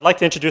I'd like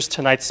to introduce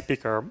tonight's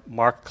speaker,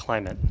 Mark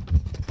Kleiman.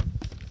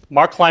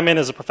 Mark Kleiman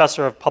is a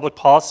professor of public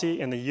policy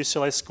in the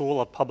UCLA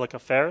School of Public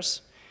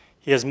Affairs.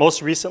 He is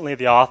most recently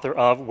the author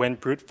of When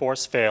Brute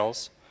Force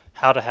Fails,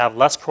 How to Have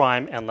Less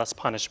Crime and Less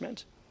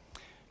Punishment.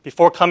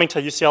 Before coming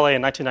to UCLA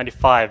in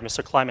 1995,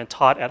 Mr. Kleiman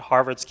taught at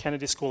Harvard's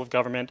Kennedy School of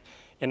Government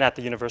and at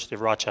the University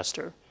of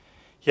Rochester.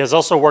 He has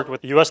also worked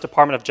with the U.S.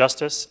 Department of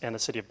Justice and the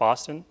City of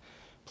Boston.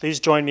 Please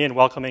join me in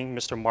welcoming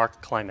Mr.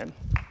 Mark Kleiman.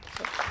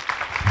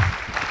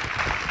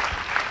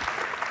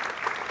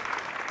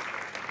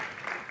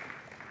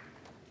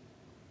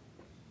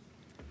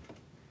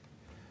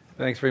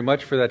 Thanks very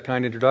much for that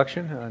kind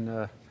introduction,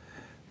 and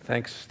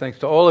thanks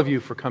to all of you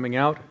for coming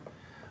out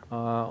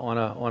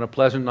on a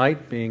pleasant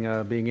night, being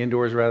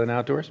indoors rather than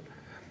outdoors.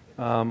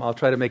 I'll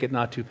try to make it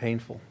not too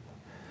painful.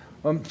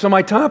 So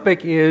my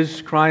topic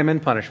is crime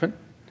and punishment,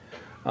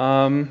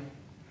 and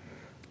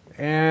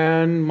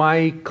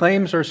my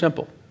claims are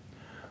simple.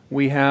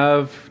 We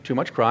have too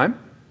much crime,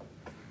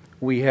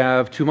 we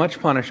have too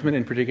much punishment,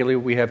 and particularly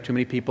we have too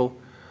many people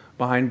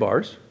behind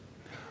bars,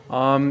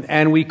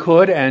 and we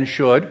could and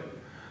should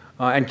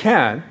and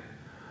can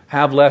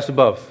have less of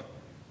both.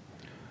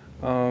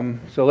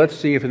 So let's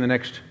see if in the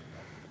next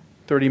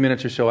 30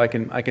 minutes or so I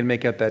can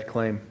make out that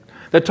claim.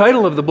 The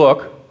title of the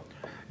book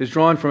is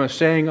drawn from a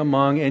saying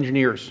among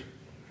engineers.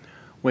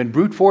 When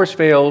brute force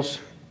fails,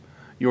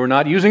 you are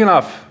not using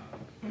enough.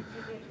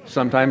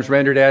 Sometimes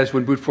rendered as,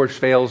 when brute force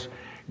fails,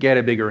 get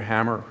a bigger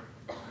hammer.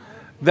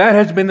 That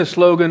has been the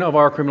slogan of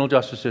our criminal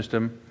justice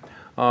system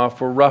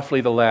for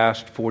roughly the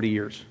last 40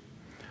 years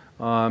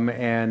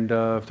and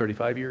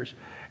 35 years.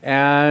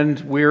 And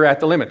we're at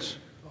the limits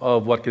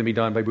of what can be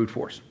done by brute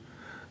force.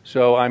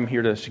 So I'm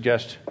here to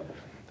suggest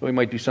that we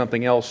might do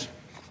something else.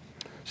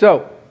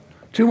 So,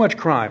 too much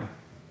crime.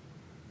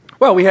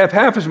 Well, we have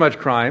half as much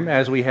crime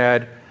as we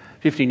had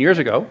 15 years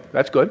ago.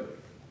 That's good.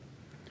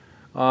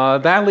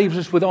 That leaves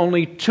us with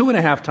only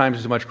 2.5 times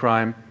as much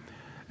crime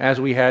as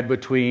we had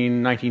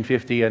between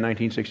 1950 and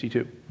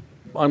 1962.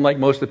 Unlike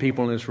most of the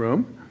people in this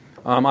room,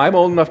 I'm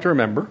old enough to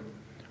remember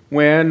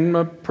when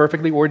a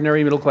perfectly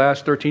ordinary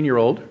middle-class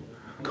 13-year-old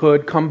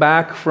could come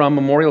back from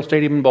Memorial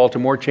Stadium in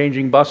Baltimore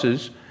changing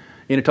buses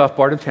in a tough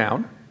part of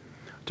town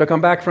to come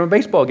back from a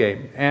baseball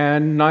game,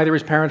 and neither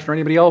his parents nor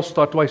anybody else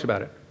thought twice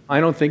about it. I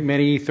don't think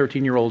many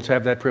 13-year-olds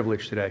have that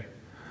privilege today.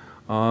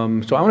 So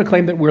I want to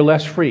claim that we're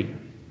less free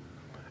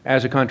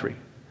as a country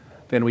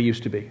than we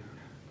used to be.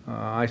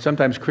 I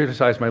sometimes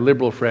criticize my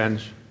liberal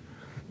friends,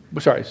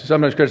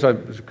 sometimes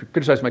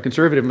criticize my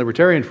conservative and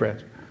libertarian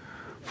friends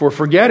for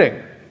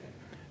forgetting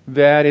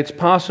that it's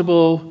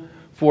possible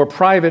for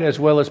private as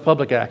well as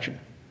public action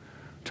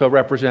to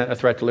represent a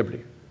threat to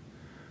liberty.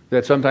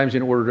 That sometimes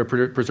in order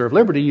to preserve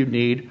liberty, you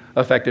need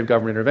effective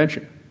government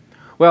intervention.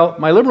 Well,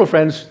 my liberal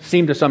friends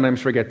seem to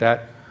sometimes forget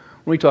that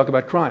when we talk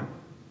about crime.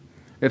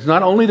 It's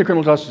not only the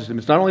criminal justice system,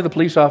 it's not only the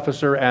police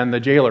officer and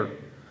the jailer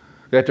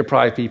that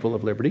deprive people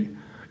of liberty,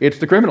 it's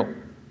the criminal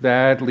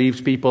that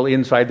leaves people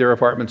inside their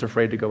apartments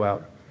afraid to go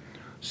out.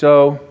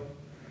 So,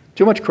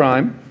 too much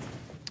crime.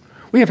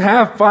 We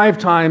have 5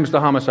 times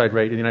the homicide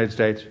rate in the United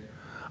States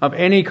of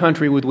any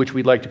country with which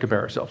we'd like to compare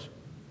ourselves.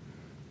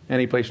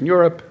 Any place in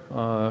Europe,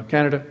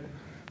 Canada,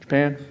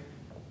 Japan.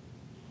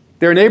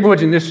 There are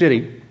neighborhoods in this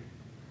city,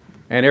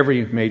 and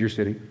every major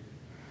city,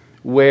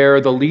 where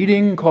the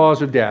leading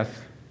cause of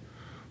death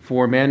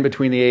for men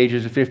between the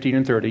ages of 15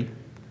 and 30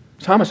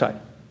 is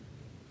homicide.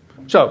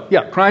 So,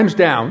 yeah, crime's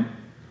down,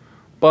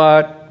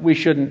 but we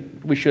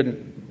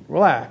shouldn't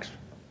relax.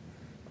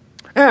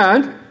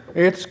 And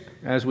it's,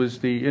 as was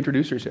the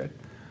introducer said,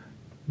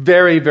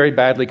 very, very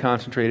badly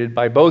concentrated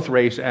by both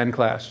race and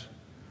class.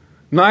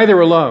 Neither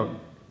alone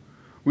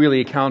really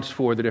accounts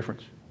for the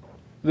difference.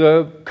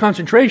 The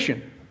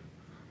concentration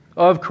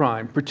of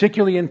crime,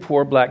 particularly in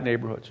poor black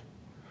neighborhoods,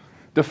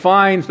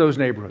 defines those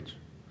neighborhoods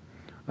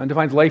and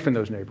defines life in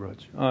those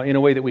neighborhoods in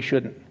a way that we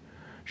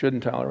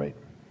shouldn't tolerate.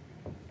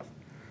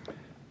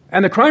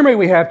 And the crime rate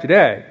we have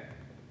today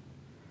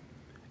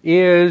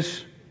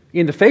is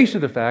in the face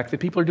of the fact that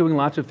people are doing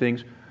lots of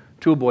things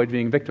to avoid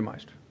being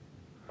victimized.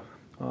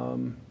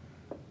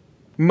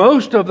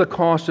 Most of the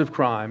costs of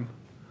crime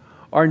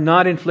are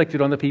not inflicted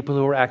on the people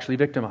who are actually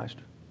victimized.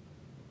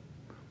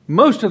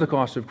 Most of the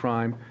costs of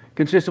crime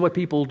consist of what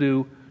people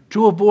do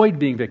to avoid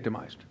being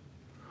victimized,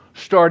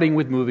 starting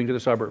with moving to the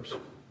suburbs.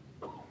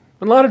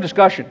 A lot of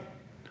discussion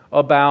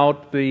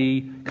about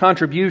the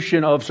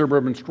contribution of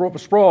suburban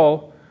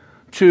sprawl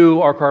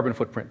to our carbon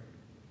footprint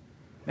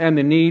and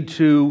the need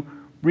to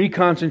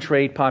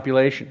reconcentrate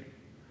population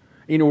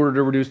in order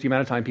to reduce the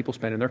amount of time people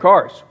spend in their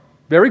cars.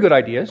 Very good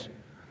ideas.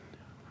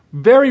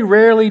 Very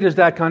rarely does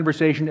that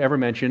conversation ever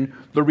mention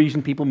the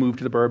reason people move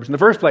to the burbs in the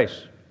first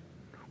place,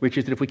 which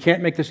is that if we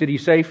can't make the city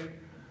safe,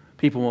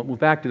 people won't move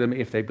back to them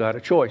if they've got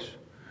a choice.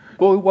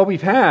 Well, what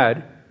we've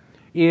had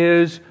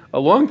is a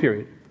long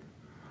period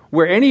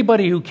where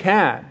anybody who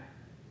can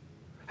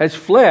has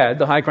fled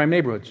the high crime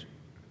neighborhoods,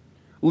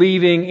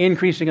 leaving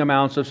increasing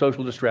amounts of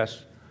social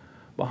distress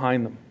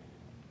behind them.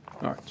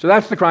 All right, so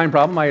that's the crime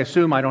problem. I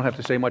assume I don't have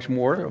to say much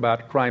more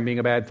about crime being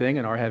a bad thing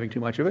and our having too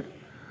much of it,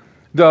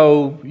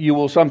 though you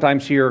will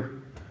sometimes hear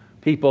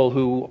people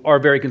who are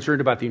very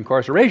concerned about the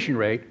incarceration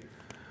rate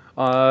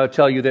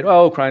tell you that,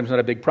 oh, crime's not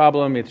a big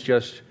problem, it's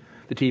just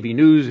the TV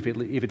news, if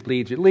it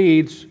bleeds, it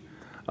leads,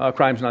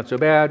 crime's not so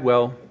bad.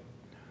 Well,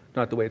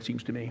 not the way it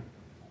seems to me.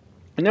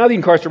 And now the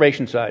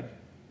incarceration side.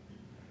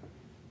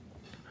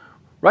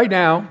 Right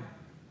now,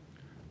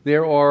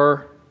 there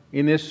are,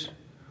 in this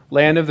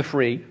land of the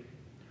free,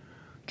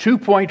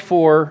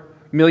 2.4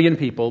 million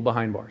people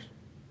behind bars.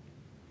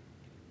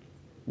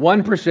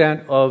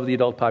 1% of the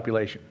adult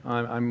population.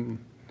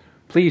 I'm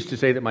pleased to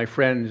say that my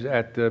friends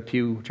at the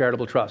Pew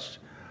Charitable Trust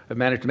have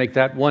managed to make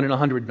that 1 in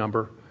 100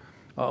 number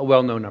a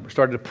well-known number.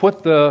 Started to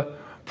put the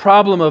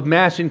problem of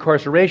mass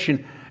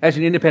incarceration as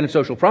an independent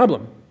social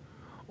problem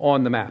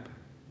on the map.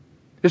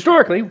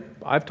 Historically,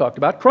 I've talked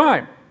about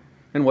crime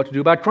and what to do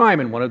about crime,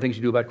 and one of the things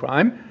you do about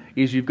crime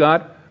is you've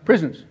got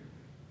prisons.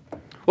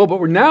 Well,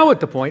 but we're now at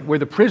the point where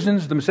the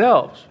prisons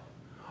themselves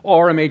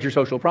are a major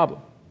social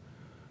problem,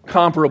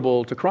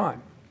 comparable to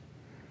crime.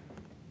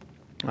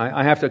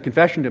 I have a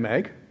confession to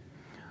make.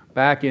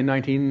 Back in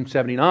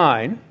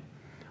 1979,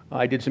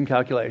 I did some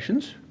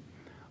calculations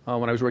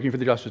when I was working for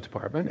the Justice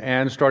Department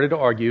and started to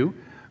argue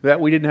that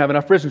we didn't have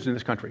enough prisons in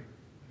this country.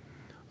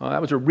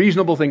 That was a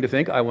reasonable thing to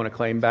think, I want to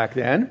claim back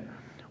then.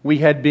 We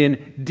had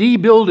been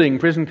debuilding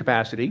prison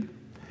capacity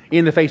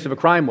in the face of a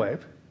crime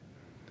wave,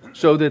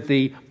 so that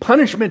the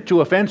punishment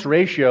to offense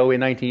ratio in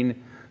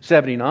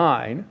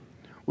 1979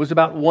 was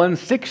about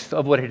 1/6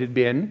 of what it had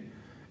been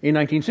in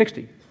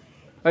 1960.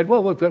 Right,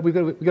 well, we've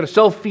got a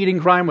self-feeding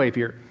crime wave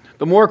here.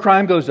 The more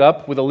crime goes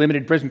up with a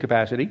limited prison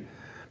capacity,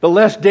 the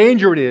less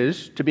danger it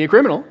is to be a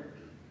criminal,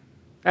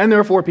 and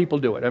therefore people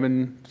do it. I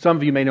mean, some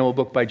of you may know a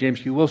book by James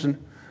Q. Wilson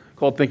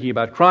called Thinking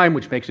About Crime,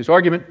 which makes this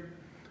argument.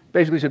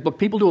 Basically said, look,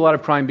 people do a lot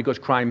of crime because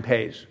crime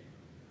pays.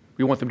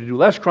 We want them to do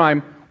less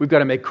crime, we've got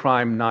to make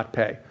crime not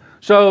pay.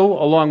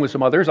 So, along with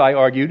some others, I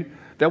argued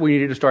that we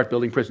needed to start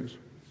building prisons.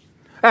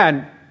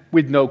 And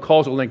with no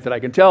causal link that I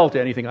can tell to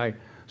anything I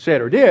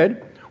said or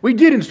did, we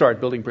did indeed start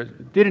building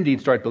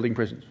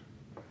prisons.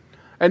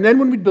 And then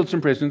when we built some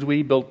prisons,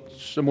 we built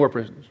some more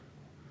prisons.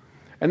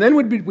 And then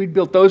when we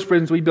built those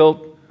prisons, we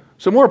built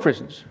some more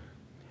prisons.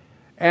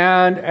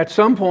 And at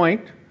some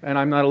point, and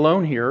I'm not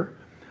alone here,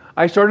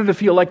 I started to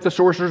feel like the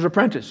Sorcerer's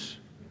Apprentice.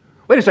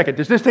 Wait a second,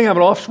 does this thing have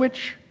an off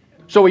switch?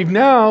 So we've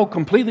now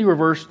completely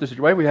reversed the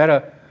situation. We had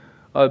a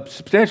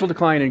substantial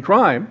decline in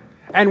crime,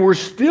 and we're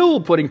still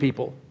putting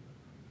people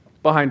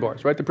behind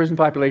bars, right? The prison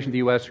population in the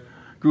U.S.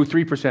 grew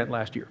 3%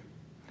 last year.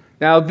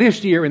 Now,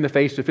 this year, in the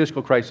face of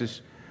fiscal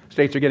crisis,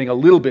 states are getting a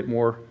little bit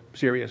more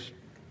serious.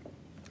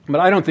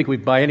 But I don't think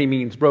we've by any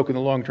means broken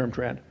the long-term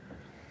trend.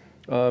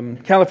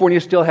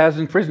 California still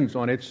has prisons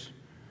on its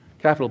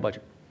capital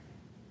budget.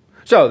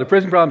 So, the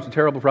prison problem is a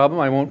terrible problem.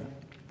 I won't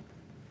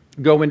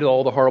go into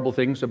all the horrible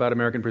things about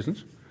American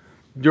prisons.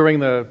 During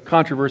the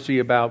controversy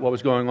about what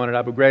was going on at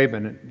Abu Ghraib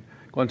and at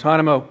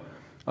Guantanamo,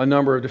 a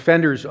number of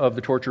defenders of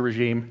the torture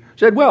regime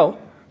said, well,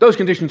 those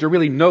conditions are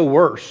really no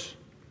worse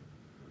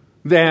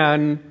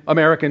than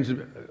Americans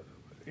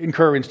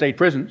incur in state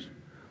prisons.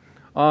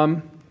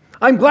 I'm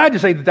glad to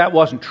say that that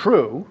wasn't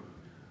true,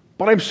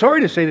 but I'm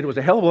sorry to say that it was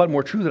a hell of a lot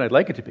more true than I'd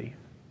like it to be.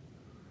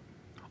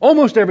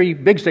 Almost every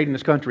big state in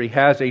this country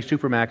has a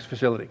supermax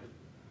facility.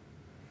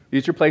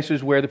 These are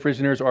places where the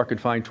prisoners are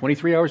confined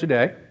 23 hours a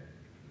day,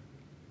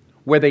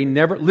 where they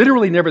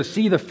literally never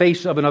see the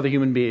face of another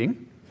human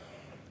being,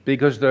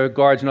 because the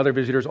guards and other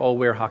visitors all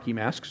wear hockey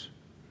masks.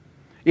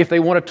 If they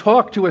want to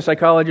talk to a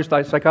psychologist,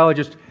 the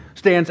psychologist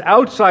stands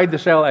outside the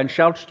cell and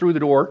shouts through the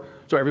door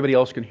so everybody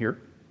else can hear.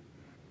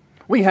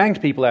 We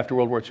hanged people after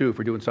World War II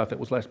for doing stuff that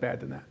was less bad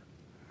than that.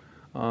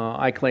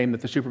 I claim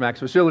that the supermax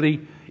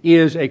facility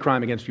is a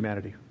crime against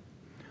humanity.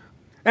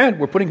 And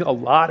we're putting a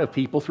lot of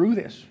people through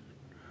this.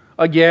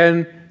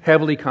 Again,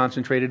 heavily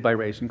concentrated by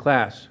race and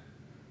class.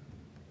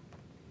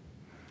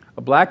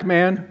 A black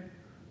man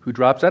who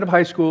drops out of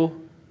high school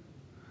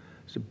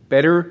has a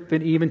better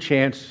than even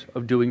chance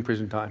of doing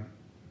prison time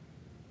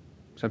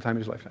sometime in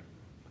his lifetime.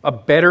 A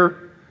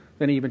better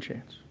than even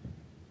chance.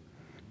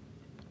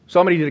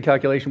 Somebody did a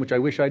calculation, which I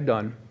wish I'd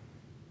done.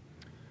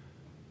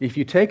 If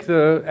you take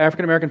the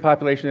African American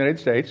population of the United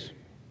States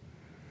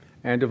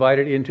and divide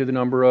it into the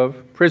number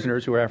of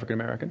prisoners who are African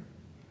American,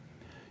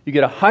 you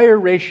get a higher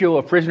ratio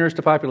of prisoners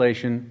to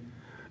population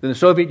than the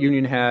Soviet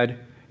Union had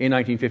in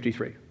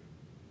 1953.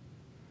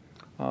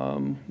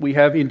 We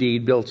have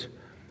indeed built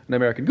an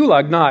American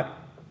gulag, not,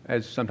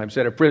 as sometimes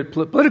said, of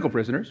political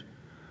prisoners,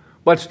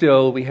 but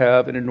still we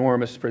have an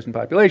enormous prison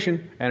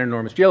population and an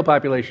enormous jail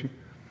population.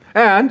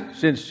 And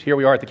since here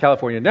we are at the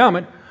California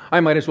Endowment, I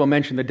might as well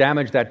mention the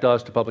damage that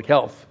does to public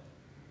health.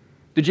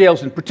 The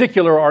jails in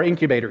particular are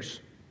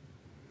incubators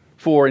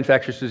for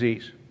infectious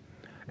disease.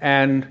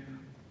 And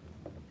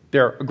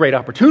they're a great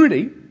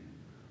opportunity.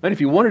 And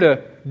if you wanted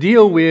to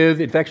deal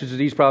with infectious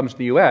disease problems in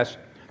the U.S.,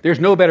 there's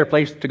no better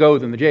place to go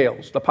than the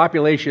jails. The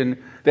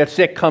population that's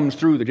sick comes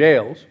through the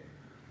jails.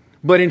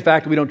 But in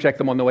fact, we don't check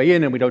them on the way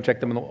in and we don't check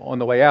them on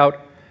the way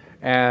out,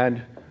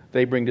 and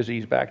they bring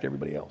disease back to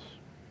everybody else.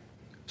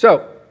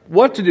 So,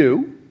 what to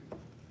do?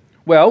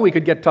 Well, we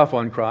could get tough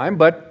on crime,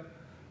 but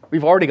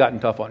we've already gotten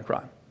tough on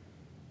crime.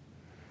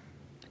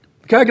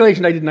 The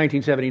calculation I did in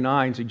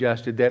 1979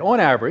 suggested that, on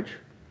average,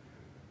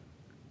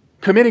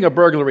 committing a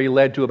burglary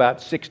led to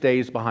about 6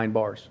 days behind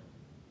bars.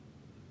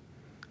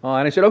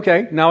 And I said,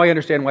 okay, now I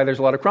understand why there's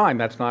a lot of crime.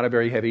 That's not a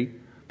very heavy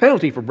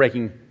penalty for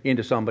breaking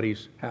into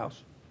somebody's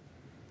house.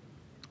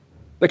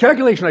 The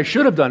calculation I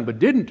should have done but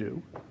didn't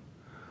do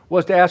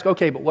was to ask,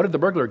 okay, but what did the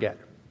burglar get?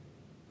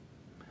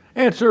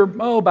 Answer,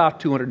 about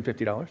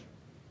 $250.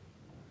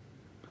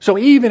 So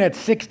even at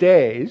 6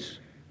 days,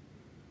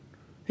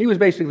 he was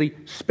basically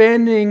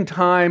spending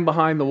time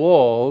behind the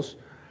walls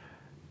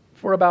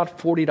for about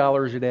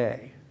 $40 a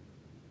day.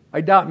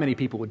 I doubt many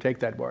people would take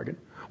that bargain.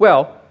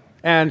 Well,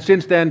 and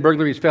since then,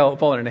 burglaries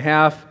fallen in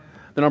half.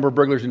 The number of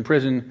burglars in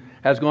prison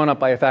has gone up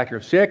by a factor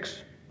of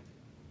 6.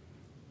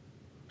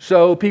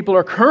 So people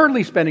are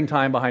currently spending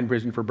time behind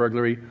prison for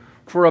burglary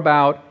for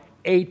about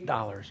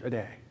 $8 a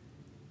day.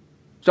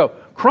 So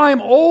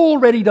crime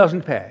already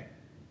doesn't pay.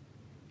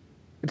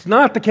 It's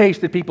not the case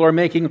that people are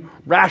making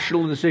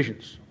rational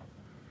decisions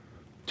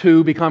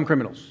to become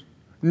criminals.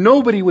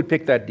 Nobody would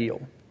pick that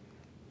deal.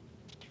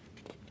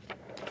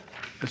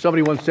 As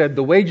somebody once said,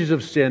 the wages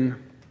of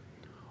sin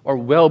are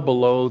well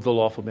below the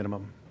lawful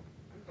minimum.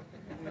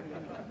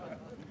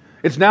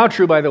 It's now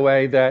true, by the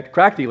way, that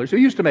crack dealers, who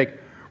used to make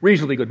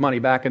reasonably good money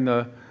back in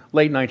the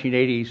late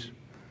 1980s,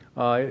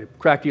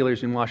 crack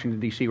dealers in Washington,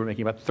 D.C. were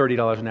making about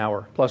 $30 an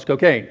hour plus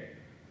cocaine.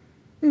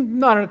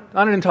 Not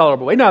an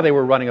intolerable way. Now they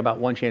were running about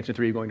 1 chance in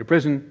 3 of going to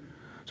prison,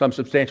 some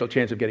substantial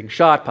chance of getting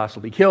shot,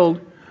 possibly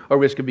killed, a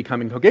risk of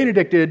becoming cocaine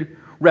addicted,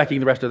 wrecking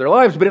the rest of their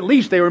lives, but at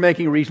least they were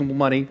making reasonable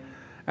money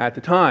at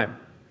the time.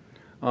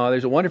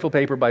 There's a wonderful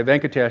paper by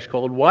Venkatesh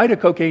called Why Do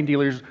Cocaine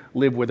Dealers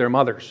Live with Their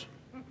Mothers?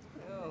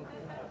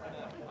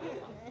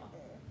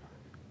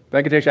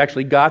 Venkatesh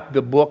actually got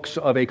the books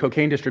of a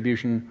cocaine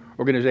distribution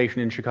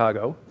organization in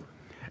Chicago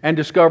and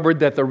discovered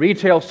that the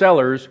retail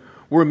sellers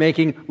were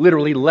making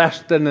literally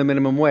less than the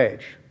minimum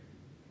wage.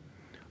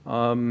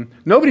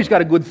 Nobody's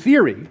got a good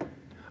theory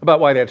about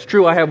why that's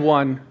true. I have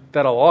one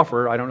that I'll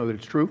offer. I don't know that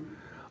it's true.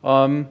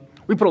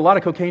 We put a lot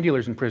of cocaine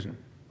dealers in prison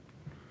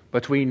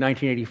between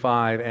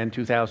 1985 and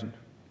 2000.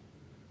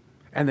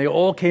 And they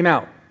all came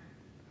out.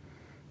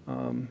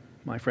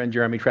 My friend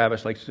Jeremy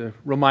Travis likes to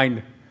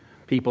remind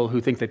people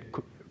who think that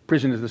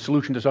prison is the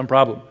solution to some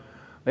problem.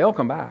 They all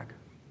come back.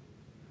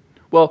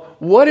 Well,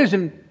 what is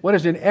an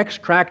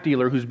ex-crack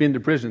dealer who's been to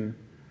prison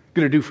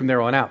going to do from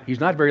there on out? He's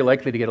not very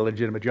likely to get a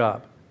legitimate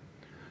job.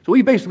 So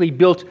we basically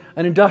built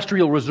an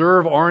industrial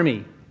reserve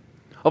army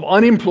of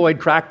unemployed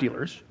crack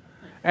dealers,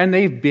 and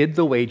they've bid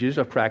the wages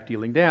of crack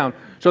dealing down.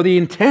 So the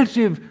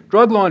intensive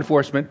drug law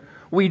enforcement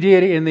we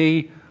did in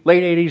the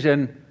late 80s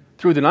and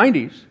through the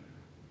 90s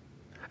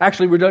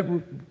actually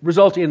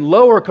results in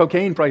lower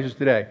cocaine prices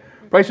today.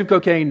 Price of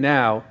cocaine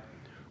now,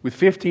 with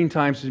 15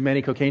 times as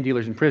many cocaine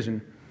dealers in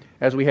prison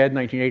as we had in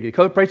 1980.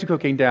 The price of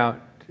cocaine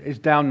is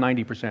down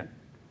 90%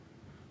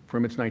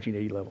 from its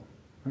 1980 level.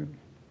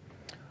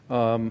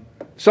 Right?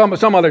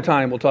 Some other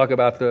time we'll talk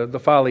about the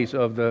follies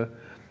of the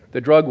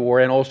drug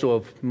war and also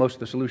of most of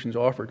the solutions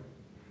offered.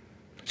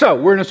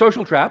 So we're in a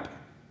social trap.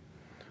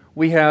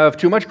 We have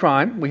too much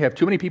crime. We have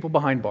too many people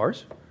behind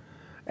bars.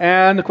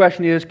 And the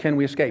question is, can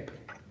we escape?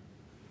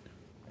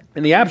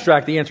 In the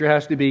abstract, the answer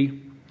has to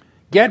be,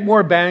 get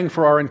more bang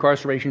for our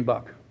incarceration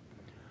buck.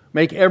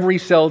 Make every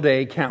cell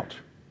day count.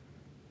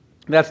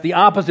 That's the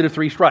opposite of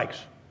 3 strikes,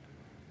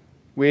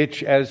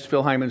 which, as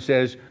Phil Hyman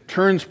says,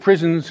 turns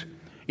prisons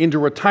into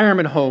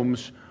retirement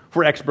homes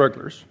for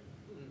ex-burglars.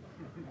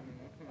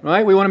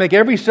 Right? We want to make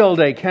every cell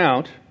day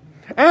count,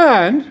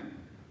 and,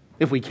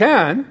 if we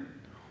can,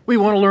 we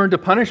want to learn to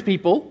punish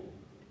people,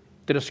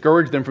 to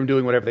discourage them from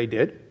doing whatever they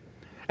did,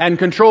 and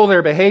control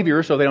their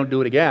behavior so they don't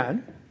do it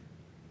again,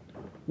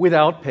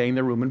 without paying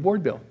their room and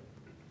board bill,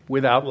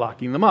 without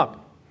locking them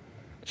up.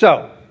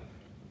 So,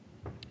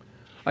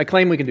 I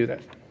claim we can do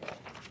that.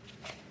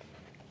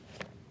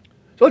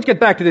 So let's get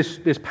back to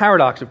this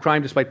paradox of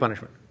crime despite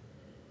punishment.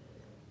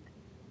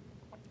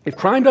 If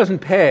crime doesn't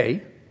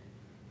pay,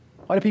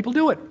 why do people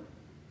do it?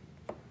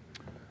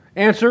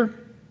 Answer,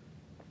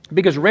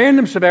 because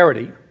random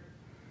severity,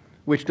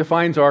 which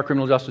defines our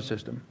criminal justice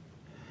system,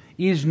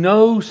 is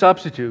no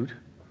substitute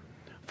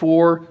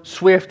for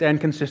swift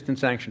and consistent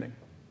sanctioning.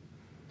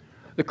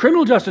 The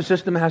criminal justice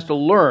system has to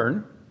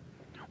learn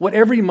what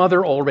every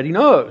mother already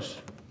knows,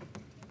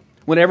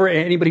 whenever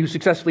anybody who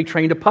successfully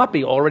trained a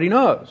puppy already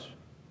knows,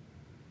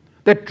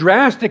 that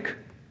drastic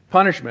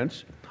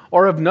punishments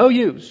are of no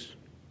use,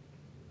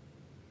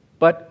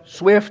 but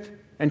swift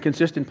and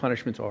consistent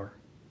punishments are.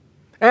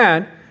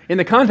 And in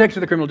the context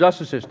of the criminal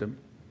justice system,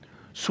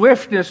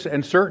 swiftness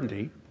and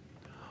certainty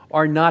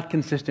are not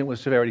consistent with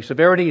severity.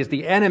 Severity is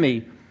the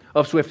enemy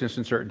of swiftness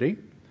and certainty,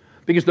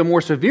 because the more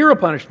severe a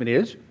punishment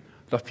is,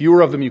 the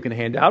fewer of them you can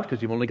hand out,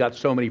 because you've only got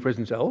so many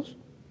prison cells,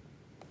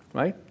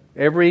 right?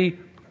 Every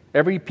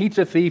Every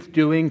pizza thief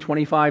doing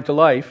 25 to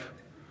life,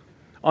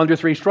 under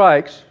 3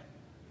 strikes,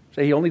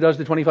 say he only does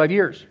the 25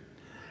 years.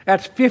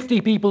 That's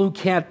 50 people who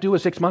can't do a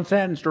 6-month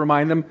sentence to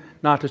remind them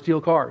not to steal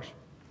cars.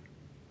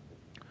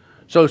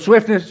 So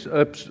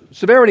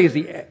severity is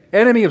the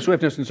enemy of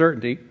swiftness and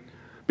certainty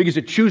because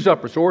it chews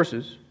up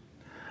resources,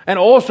 and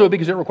also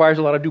because it requires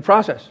a lot of due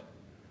process.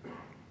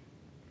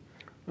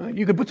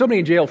 You could put somebody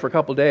in jail for a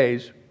couple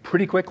days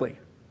pretty quickly.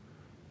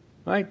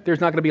 Right? There's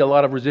not going to be a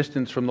lot of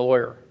resistance from the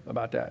lawyer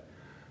about that.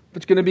 If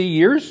it's going to be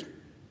years,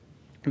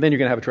 then you're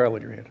going to have a trial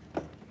in your hand.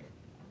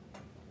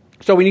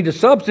 So we need to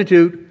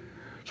substitute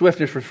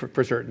swiftness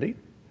for certainty.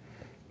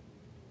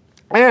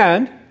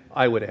 And,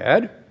 I would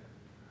add,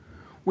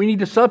 we need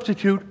to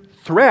substitute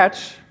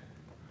threats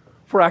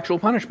for actual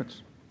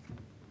punishments.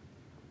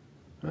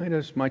 Right?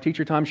 As my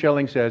teacher Tom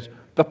Schelling says,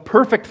 the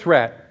perfect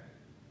threat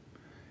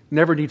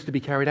never needs to be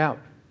carried out.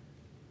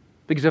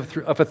 Because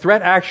if a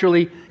threat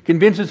actually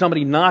convinces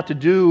somebody not to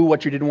do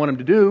what you didn't want him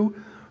to do,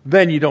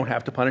 then you don't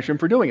have to punish him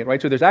for doing it,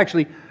 right? So there's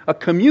actually a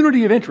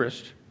community of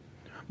interest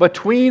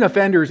between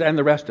offenders and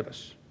the rest of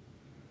us.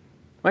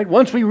 Right?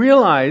 Once we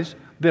realize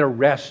that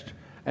arrest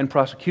and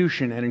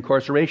prosecution and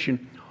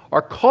incarceration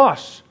are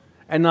costs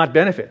and not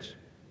benefits.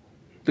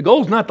 The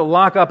goal is not to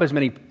lock up as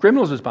many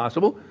criminals as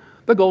possible.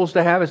 The goal is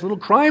to have as little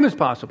crime as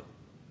possible.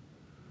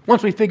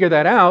 Once we figure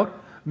that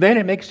out, then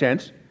it makes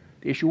sense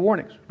to issue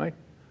warnings, right?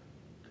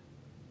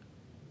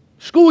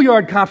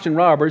 Schoolyard cops and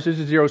robbers is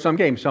a zero-sum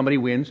game. Somebody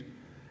wins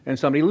and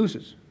somebody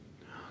loses.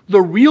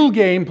 The real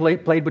game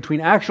played between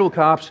actual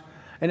cops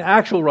and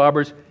actual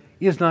robbers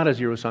is not a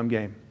zero-sum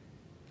game.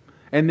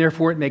 And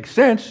therefore it makes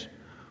sense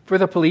for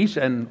the police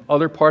and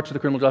other parts of the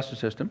criminal justice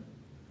system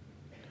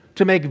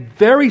to make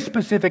very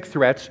specific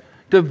threats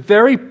to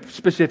very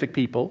specific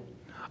people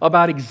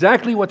about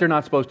exactly what they're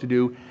not supposed to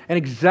do and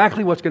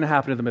exactly what's going to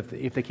happen to them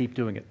if they keep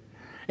doing it.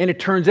 And it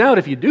turns out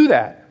if you do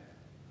that,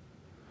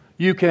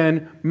 you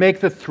can make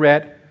the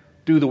threat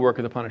do the work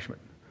of the punishment.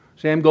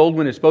 Sam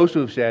Goldwyn is supposed to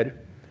have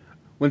said,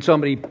 when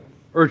somebody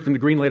urged him to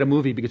greenlight a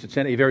movie because it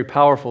sent a very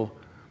powerful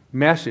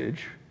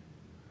message,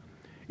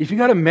 if you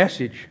got a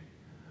message,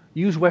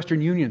 use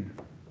Western Union.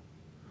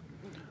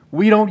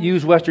 We don't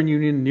use Western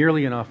Union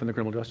nearly enough in the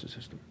criminal justice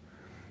system.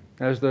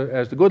 As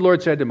the good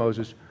Lord said to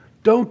Moses,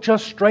 don't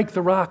just strike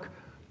the rock,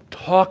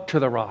 talk to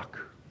the rock.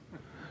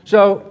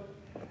 So,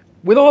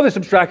 with all this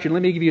abstraction,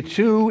 let me give you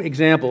 2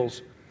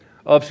 examples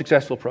of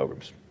successful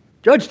programs.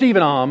 Judge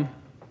Stephen Alm,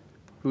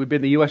 who had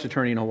been the U.S.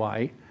 Attorney in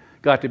Hawaii,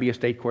 got to be a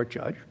state court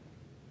judge,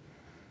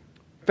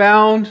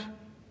 found,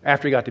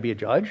 after he got to be a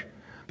judge,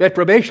 that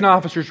probation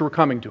officers were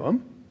coming to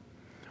him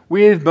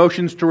with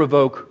motions to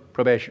revoke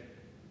probation.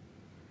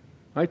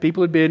 Right?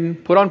 People had been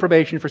put on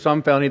probation for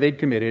some felony they'd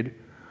committed,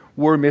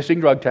 were missing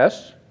drug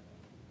tests,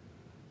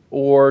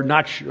 or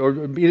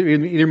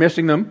either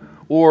missing them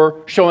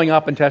or showing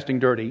up and testing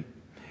dirty,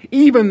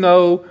 even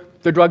though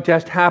the drug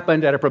test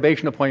happened at a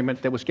probation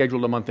appointment that was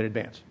scheduled a month in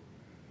advance.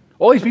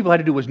 All these people had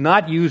to do was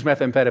not use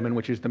methamphetamine,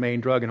 which is the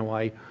main drug in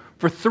Hawaii,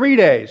 for 3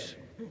 days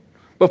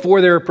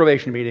before their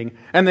probation meeting,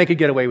 and they could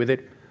get away with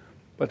it,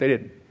 but they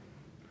didn't.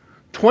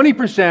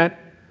 20%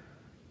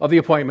 of the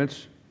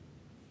appointments,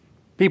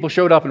 people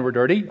showed up and were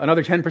dirty.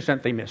 Another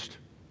 10% they missed.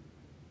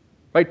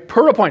 Right?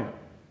 Per appointment.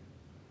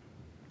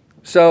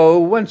 So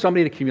when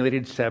somebody had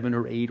accumulated 7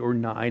 or 8 or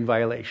 9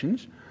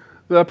 violations,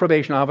 the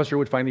probation officer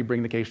would finally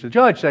bring the case to the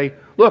judge, say,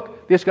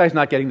 look, this guy's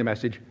not getting the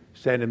message,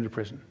 send him to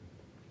prison.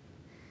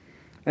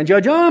 And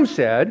Judge Alm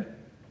said,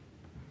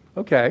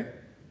 okay,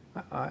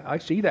 I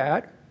see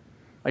that.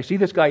 I see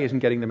this guy isn't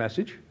getting the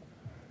message.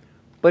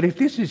 But if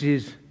this is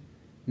his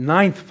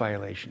 9th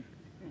violation,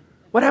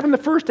 what happened the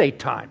first 8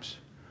 times?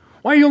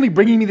 Why are you only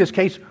bringing me this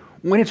case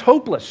when it's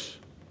hopeless?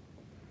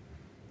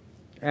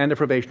 And the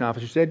probation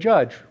officer said,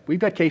 Judge, we've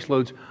got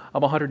caseloads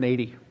of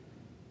 180.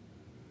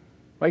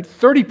 Right?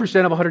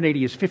 30% of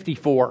 180 is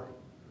 54.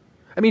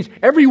 That means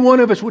every one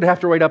of us would have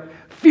to write up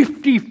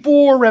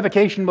 54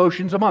 revocation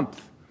motions a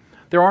month.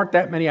 There aren't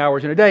that many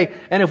hours in a day,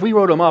 and if we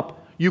wrote them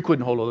up, you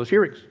couldn't hold all those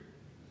hearings.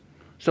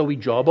 So we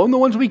jawbone the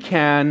ones we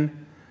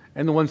can,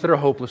 and the ones that are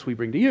hopeless we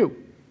bring to you.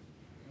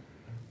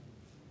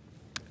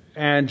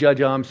 And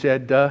Judge Alm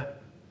said,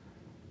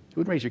 you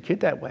wouldn't raise your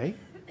kid that way.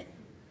 You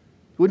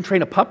wouldn't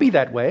train a puppy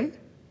that way.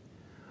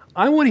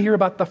 I want to hear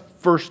about the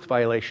first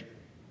violation.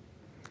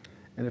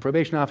 And the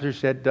probation officer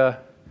said,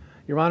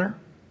 Your Honor,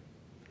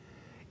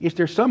 is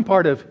there some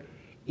part of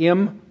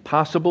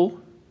impossible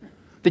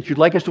that you'd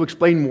like us to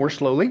explain more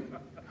slowly?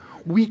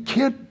 We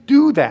can't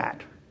do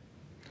that.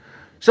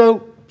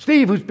 So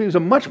Steve, who's a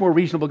much more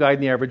reasonable guy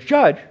than the average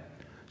judge,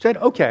 said,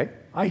 okay,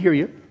 I hear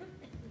you.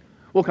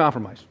 We'll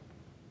compromise.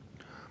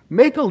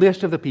 Make a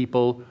list of the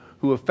people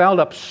who have fouled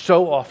up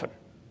so often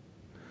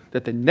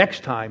that the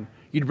next time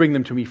you'd bring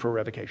them to me for a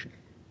revocation.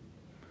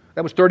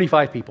 That was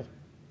 35 people.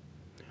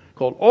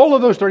 Called all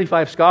of those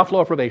 35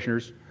 scofflaw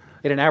probationers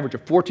at an average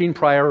of 14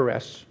 prior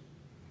arrests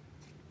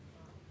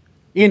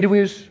into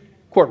his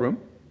courtroom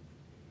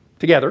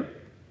together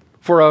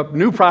for a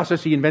new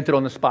process he invented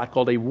on the spot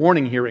called a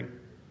warning hearing.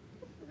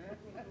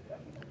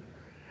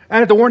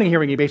 And at the warning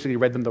hearing, he basically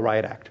read them the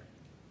riot act.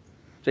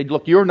 Said,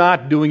 look, you're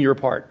not doing your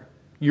part.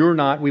 We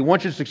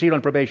want you to succeed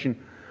on probation,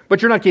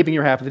 but you're not keeping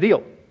your half of the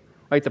deal.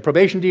 Right? The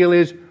probation deal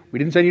is, we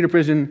didn't send you to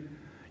prison,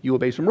 you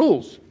obey some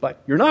rules,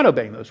 but you're not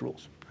obeying those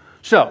rules.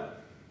 So,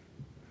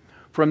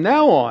 from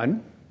now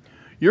on,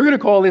 you're going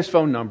to call this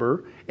phone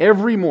number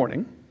every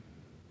morning,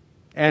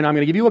 and I'm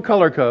going to give you a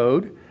color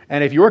code,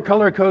 and if your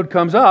color code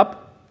comes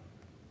up,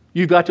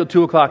 you've got till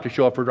 2 o'clock to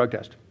show up for a drug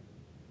test.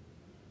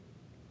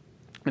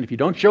 And if you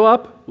don't show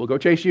up, we'll go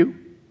chase you.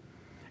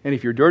 And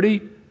if you're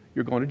dirty,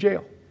 you're going to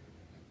jail.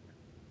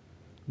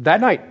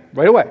 That night,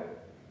 right away.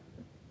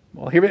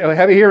 I'll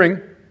have a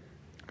hearing.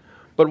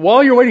 But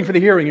while you're waiting for the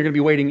hearing, you're going to be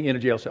waiting in a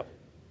jail cell.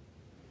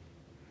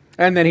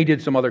 And then he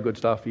did some other good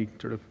stuff. He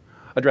sort of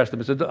addressed them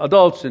as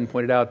adults and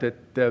pointed out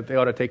that they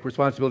ought to take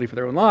responsibility for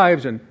their own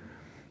lives, and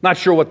not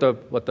sure what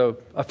the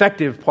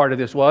effective part of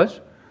this was.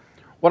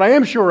 What I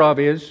am sure of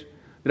is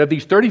that of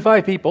these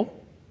 35 people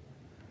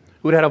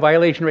who had a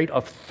violation rate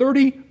of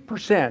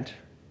 30%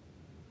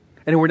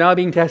 and who were now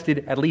being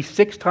tested at least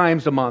 6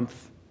 times a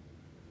month,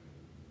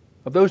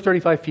 of those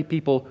 35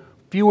 people,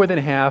 fewer than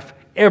half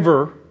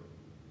ever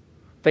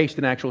faced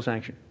an actual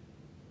sanction.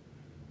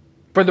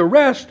 For the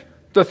rest,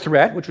 the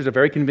threat, which was a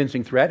very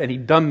convincing threat, and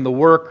he'd done the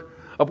work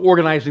of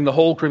organizing the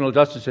whole criminal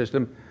justice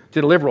system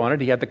to deliver on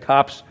it. He had the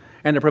cops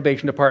and the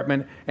probation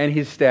department and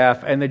his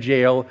staff and the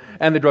jail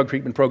and the drug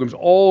treatment programs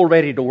all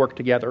ready to work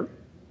together.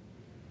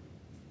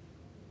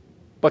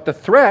 But the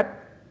threat,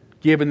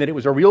 given that it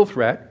was a real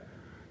threat,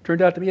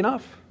 turned out to be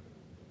enough.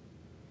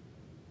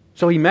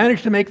 So he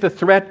managed to make the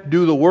threat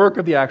do the work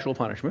of the actual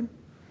punishment.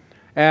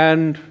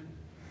 And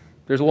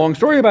there's a long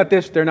story about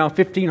this. There are now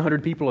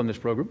 1,500 people in this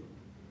program.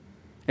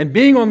 And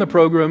being on the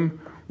program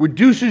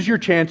reduces your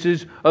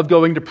chances of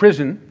going to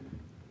prison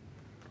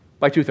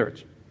by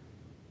 2/3.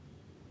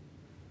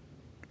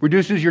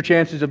 Reduces your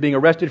chances of being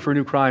arrested for a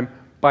new crime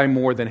by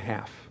more than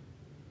half.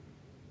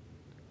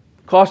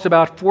 Costs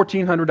about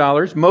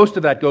 $1,400. Most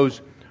of that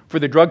goes for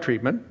the drug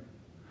treatment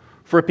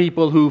for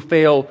people who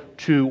fail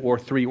 2 or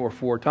 3 or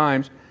 4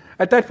 times.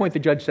 At that point, the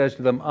judge says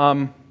to them,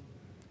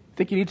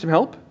 think you need some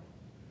help?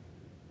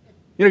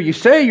 You know, you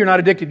say you're not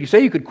addicted, you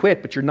say you could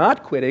quit, but you're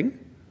not quitting.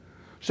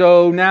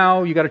 So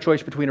now you got a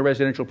choice between a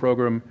residential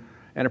program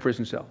and a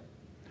prison cell.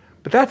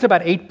 But that's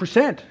about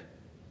 8%.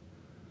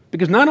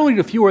 Because not only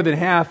do fewer than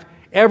half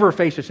ever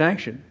face a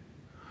sanction,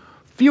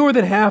 fewer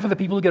than half of the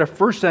people who get a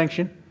first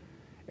sanction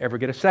ever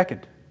get a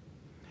second.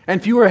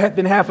 And fewer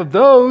than half of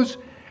those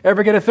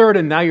ever get a third,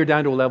 and now you're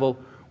down to a level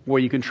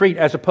where you can treat,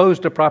 as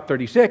opposed to Prop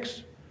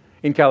 36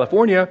 in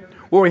California,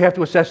 where we have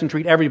to assess and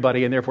treat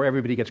everybody, and therefore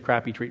everybody gets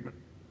crappy treatment.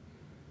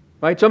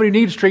 Right? Somebody who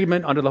needs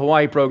treatment under the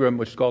Hawaii program,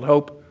 which is called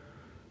HOPE,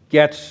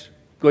 gets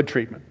good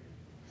treatment.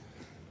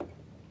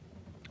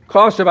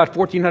 Costs about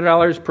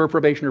 $1,400 per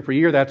probationer per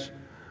year. That's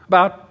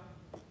about,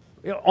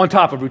 on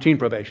top of routine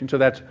probation, so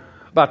that's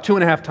about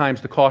 2.5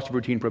 times the cost of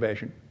routine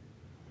probation.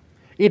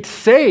 It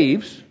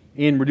saves,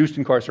 in reduced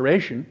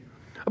incarceration,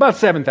 about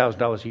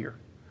 $7,000 a year.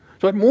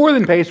 So it more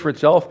than pays for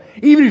itself,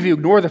 even if you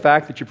ignore the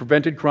fact that you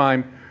prevented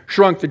crime,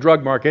 shrunk the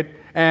drug market,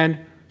 and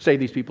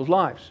saved these people's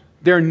lives.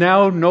 They're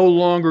now no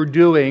longer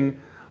doing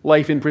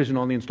life in prison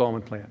on the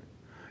installment plan.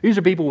 These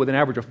are people with an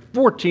average of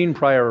 14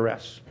 prior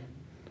arrests.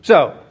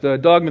 So the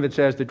dogma that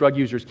says that drug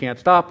users can't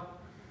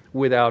stop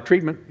without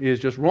treatment is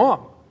just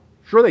wrong.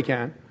 Sure they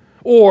can.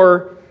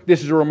 Or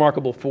this is a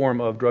remarkable form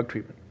of drug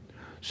treatment.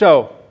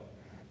 So,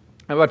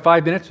 about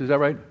 5 minutes, is that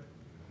right?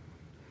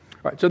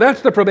 All right, so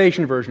that's the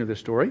probation version of this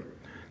story.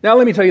 Now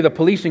let me tell you the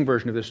policing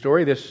version of this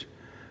story. This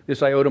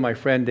I owe to my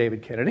friend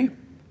David Kennedy.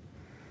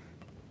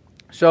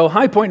 So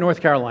High Point, North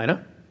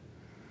Carolina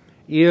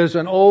is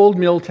an old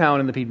mill town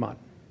in the Piedmont.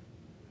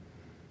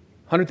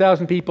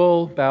 100,000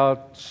 people,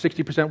 about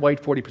 60%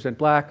 white, 40%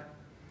 black,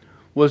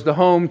 was the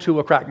home to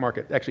a crack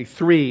market. Actually,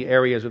 3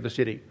 areas of the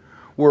city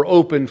were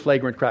open,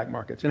 flagrant crack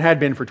markets, and had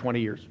been for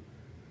 20 years.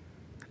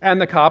 And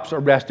the cops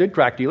arrested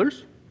crack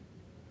dealers,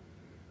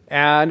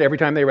 and every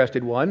time they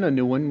arrested one, a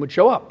new one would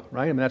show up,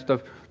 right? I mean, that's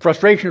the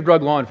frustration of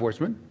drug law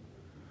enforcement.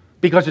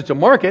 Because it's a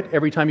market,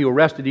 every time you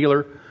arrest a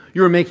dealer,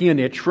 you're making a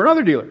niche for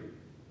another dealer.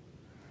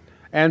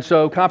 And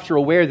so cops are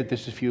aware that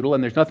this is futile,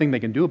 and there's nothing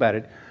they can do about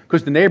it,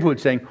 because the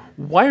neighborhood's saying,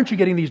 why aren't you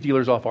getting these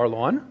dealers off our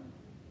lawn?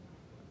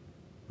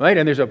 Right?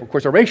 And there's, of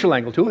course, a racial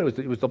angle to it.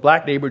 It was the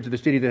black neighborhoods of the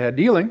city that had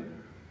dealing.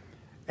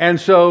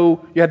 And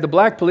so you had the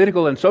black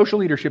political and social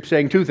leadership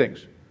saying 2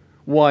 things.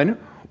 One,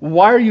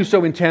 why are you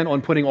so intent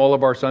on putting all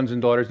of our sons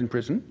and daughters in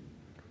prison?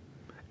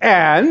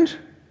 And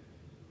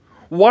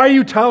why are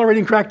you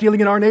tolerating crack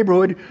dealing in our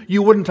neighborhood?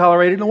 You wouldn't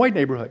tolerate it in a white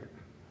neighborhood.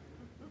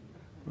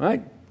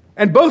 Right?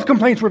 And both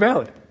complaints were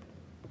valid.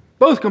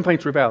 Both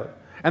complaints were valid.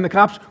 And the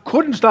cops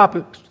couldn't stop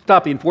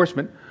the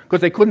enforcement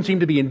because they couldn't seem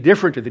to be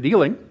indifferent to the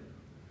dealing.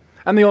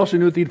 And they also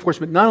knew that the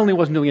enforcement not only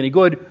wasn't doing any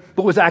good,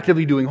 but was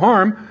actively doing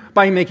harm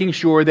by making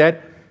sure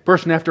that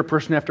person after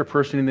person after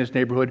person in this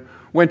neighborhood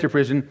went to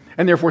prison,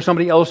 and therefore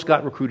somebody else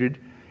got recruited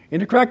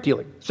into crack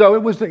dealing. So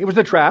it was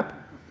the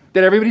trap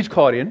that everybody's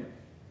caught in.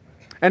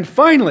 And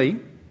finally,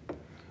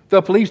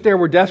 the police there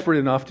were desperate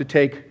enough to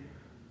take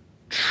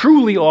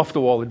truly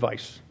off-the-wall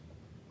advice.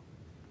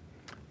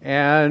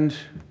 And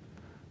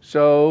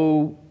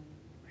so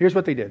here's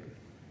what they did.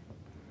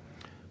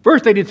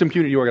 First, they did some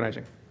community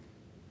organizing.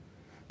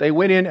 They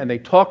went in and they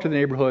talked to the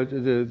neighborhood,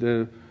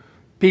 the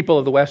people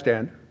of the West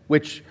End,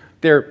 which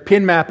their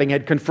pin mapping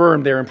had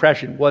confirmed their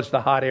impression was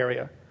the hot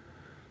area.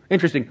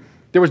 Interesting.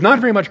 There was not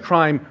very much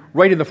crime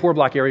right in the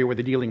 4-block area where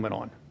the dealing went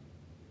on.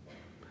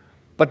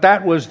 But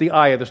that was the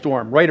eye of the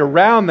storm. Right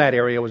around that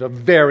area was a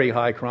very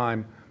high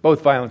crime,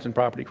 both violence and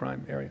property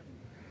crime area.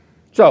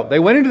 So they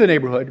went into the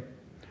neighborhood,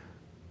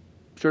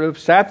 sort of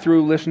sat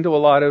through, listened to a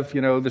lot of,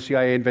 the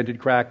CIA invented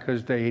crack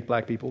because they hate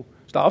black people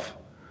stuff.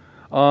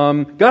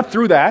 Got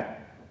through that,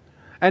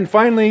 and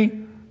finally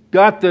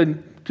got the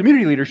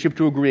community leadership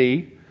to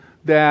agree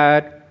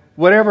that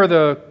whatever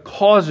the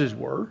causes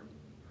were,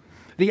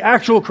 the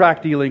actual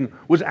crack dealing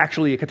was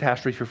actually a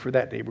catastrophe for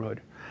that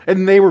neighborhood.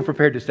 And they were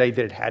prepared to say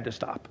that it had to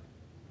stop.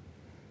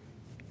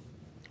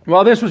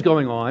 While this was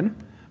going on,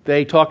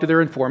 they talked to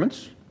their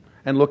informants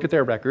and looked at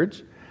their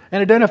records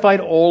and identified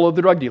all of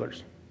the drug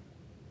dealers.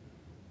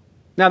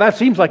 Now that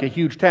seems like a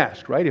huge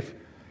task, right? If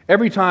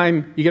every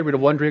time you get rid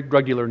of one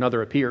drug dealer,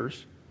 another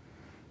appears,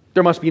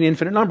 there must be an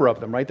infinite number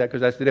of them, right?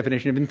 Because that's the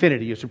definition of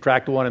infinity. You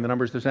subtract one and the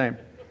number's the same.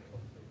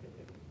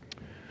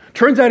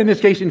 Turns out in this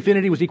case,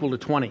 infinity was equal to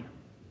 20.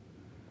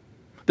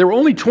 There were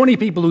only 20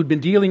 people who'd been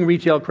dealing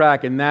retail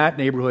crack in that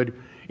neighborhood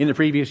in the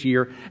previous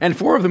year, and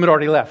 4 of them had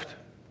already left.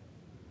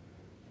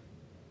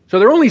 So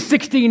there were only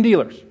 16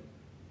 dealers.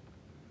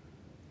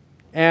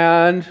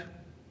 And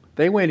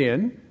they went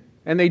in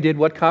and they did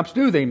what cops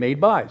do. They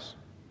made buys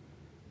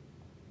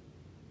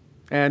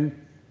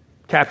and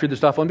captured the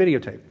stuff on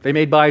videotape. They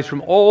made buys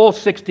from all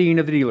 16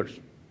 of the dealers.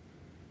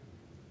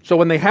 So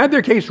when they had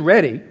their case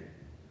ready,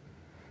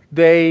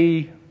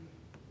 they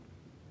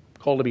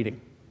called a meeting.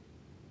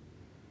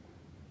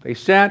 They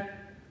sent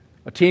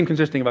a team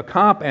consisting of a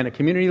cop and a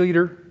community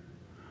leader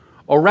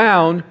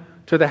around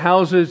to the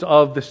houses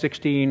of the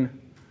 16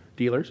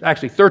 dealers,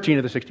 actually 13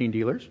 of the 16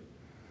 dealers.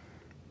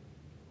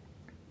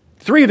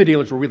 3 of the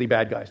dealers were really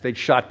bad guys. They'd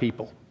shot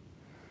people,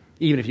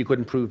 even if you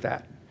couldn't prove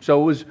that.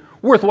 So it was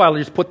worthwhile to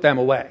just put them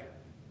away.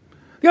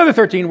 The other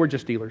 13 were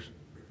just dealers.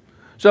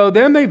 So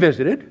then they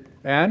visited,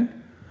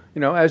 and,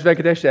 as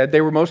Venkatesh said, they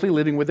were mostly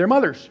living with their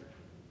mothers.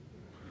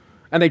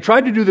 And they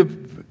tried to do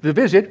the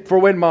visit for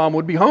when mom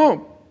would be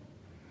home.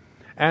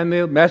 And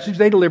the message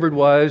they delivered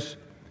was,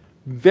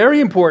 very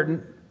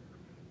important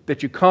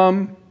that you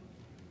come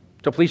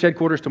to police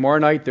headquarters tomorrow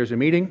night. There's a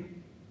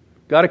meeting.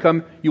 Got to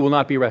come. You will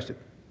not be arrested.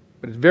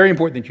 But it's very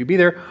important that you be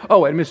there.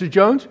 Oh, and Mrs.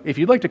 Jones, if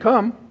you'd like to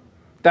come,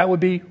 that would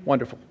be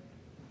wonderful.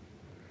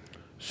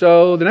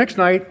 So the next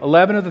night,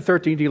 11 of the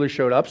 13 dealers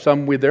showed up,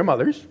 some with their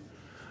mothers.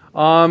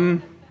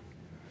 And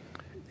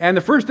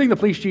the first thing the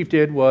police chief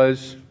did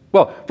was,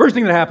 first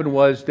thing that happened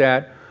was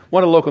that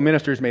one of the local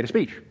ministers made a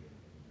speech.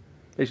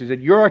 They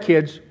said, you're our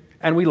kids,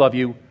 and we love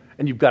you,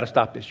 and you've got to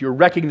stop this. You're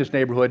wrecking this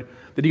neighborhood.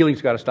 The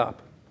dealing's got to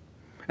stop.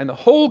 And the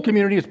whole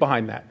community is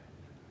behind that.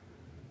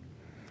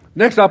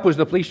 Next up was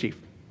the police chief,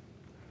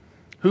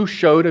 who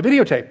showed a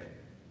videotape,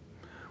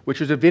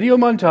 which was a video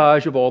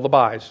montage of all the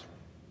buys.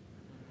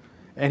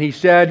 And he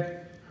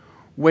said,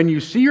 when you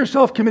see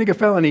yourself committing a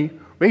felony,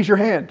 raise your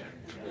hand.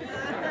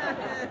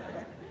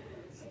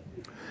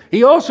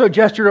 He also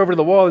gestured over to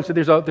the wall and said,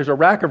 there's a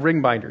rack of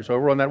ring binders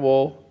over on that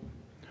wall.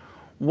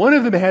 One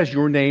of them has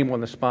your name on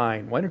the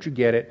spine. Why don't you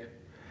get it?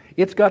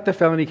 It's got the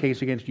felony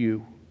case against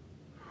you.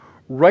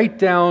 Right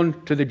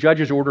down to the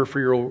judge's order for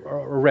your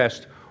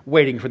arrest,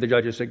 waiting for the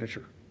judge's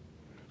signature.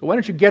 So why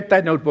don't you get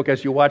that notebook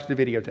as you watch the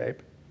videotape?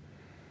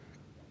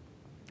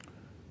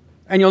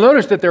 And you'll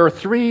notice that there are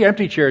 3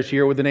 empty chairs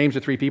here with the names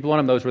of 3 people on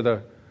them. Those were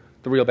the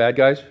real bad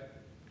guys.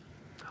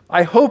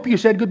 I hope you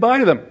said goodbye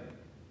to them.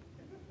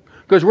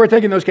 Because we're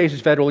taking those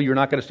cases federally. You're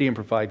not going to see them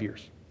for 5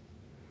 years.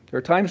 There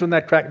are times when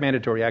that crack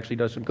mandatory actually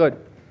does some good.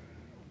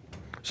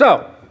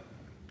 So,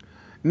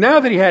 now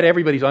that he had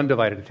everybody's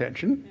undivided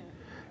attention,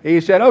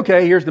 he said,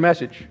 okay, here's the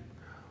message.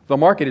 The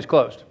market is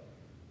closed.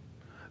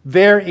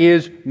 There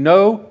is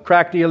no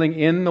crack dealing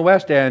in the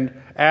West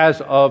End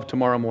as of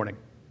tomorrow morning.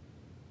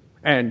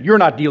 And you're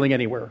not dealing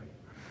anywhere.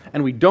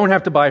 And we don't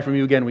have to buy from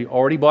you again. We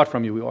already bought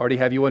from you. We already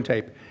have you on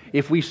tape.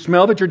 If we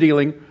smell that you're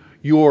dealing,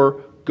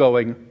 you're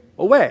going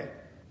away.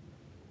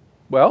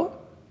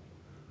 Well,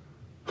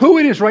 who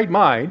in his right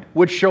mind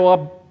would show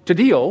up to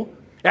deal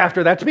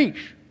after that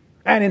speech?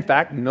 And in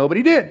fact,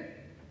 nobody did.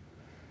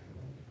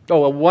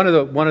 Oh, well, one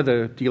of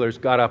the dealers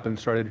got up and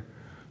started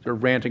sort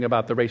of ranting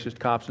about the racist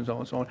cops and so on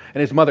and so on.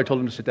 And his mother told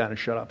him to sit down and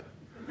shut up.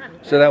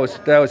 So that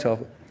was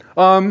helpful.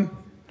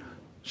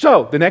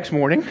 So the next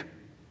morning,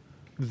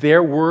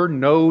 there were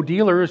no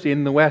dealers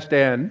in the West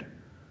End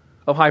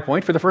of High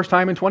Point for the first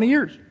time in 20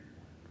 years.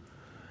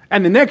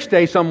 And the next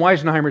day, some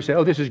Weisenheimer said,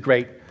 oh, this is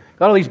great.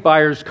 Got all these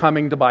buyers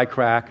coming to buy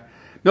crack.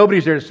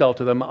 Nobody's there to sell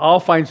to them.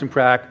 I'll find some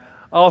crack.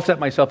 I'll set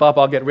myself up.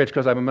 I'll get rich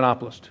because I'm a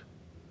monopolist.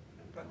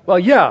 Well,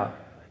 yeah.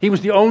 He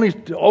was the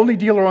only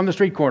dealer on the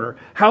street corner.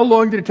 How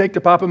long did it take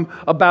to pop him?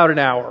 About an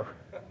hour.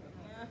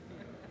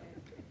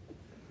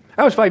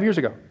 That was 5 years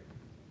ago.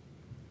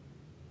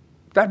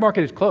 That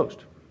market is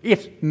closed.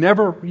 It's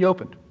never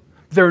reopened.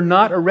 They're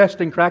not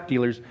arresting crack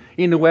dealers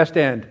in the West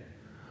End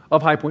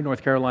of High Point,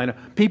 North Carolina.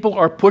 People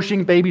are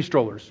pushing baby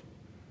strollers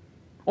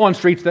on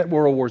streets that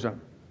were a war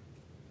zone.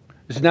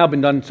 This has now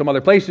been done in some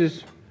other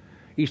places,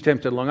 East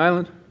Hempstead, Long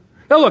Island.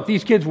 Now look,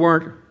 these kids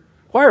weren't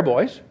choir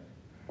boys.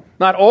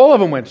 Not all of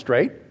them went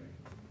straight,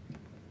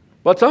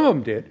 but some of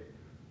them did.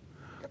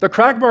 The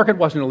crack market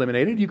wasn't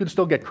eliminated. You can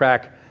still get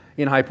crack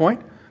in High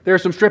Point. There are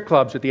some strip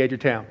clubs at the edge of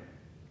town.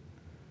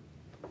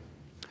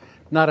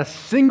 Not a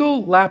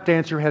single lap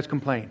dancer has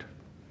complained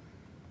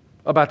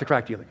about the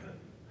crack dealing.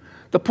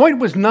 The point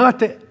was not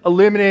to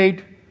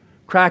eliminate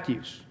crack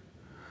use.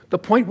 The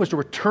point was to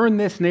return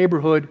this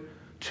neighborhood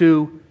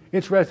to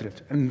its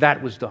residents, and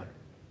that was done.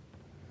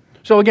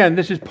 So again,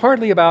 this is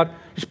partly about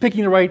just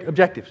picking the right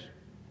objectives,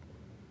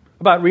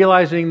 about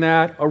realizing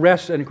that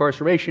arrests and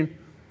incarceration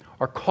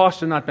are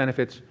costs and not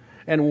benefits,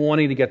 and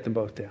wanting to get them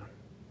both down.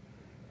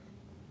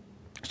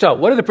 So,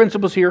 what are the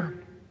principles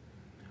here?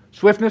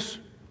 Swiftness,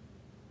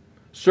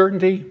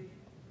 certainty,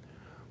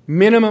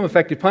 minimum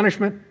effective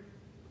punishment,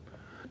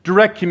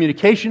 direct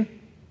communication,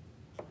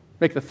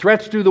 make the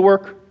threats do the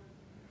work,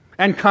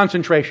 and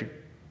concentration.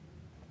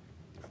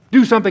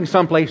 Do something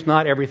someplace,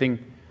 not everything,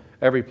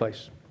 every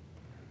place.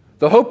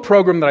 The HOPE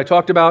program that I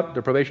talked about,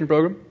 the probation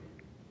program,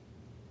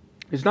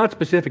 is not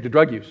specific to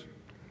drug use.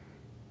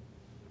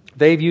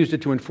 They've used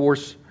it to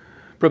enforce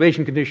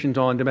probation conditions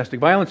on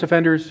domestic violence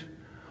offenders,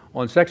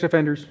 on sex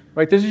offenders,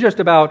 right? This is just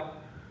about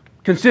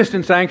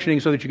consistent sanctioning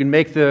so that you can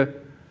make the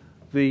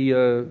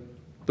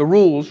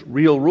rules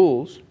real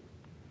rules.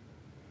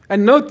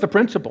 And note the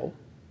principle.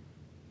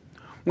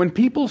 When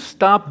people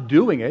stop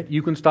doing it,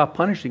 you can stop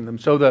punishing them.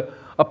 So the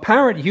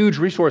apparent huge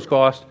resource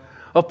cost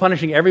of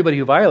punishing everybody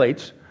who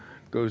violates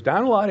goes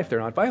down a lot if they're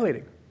not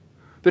violating.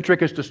 The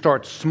trick is to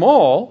start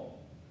small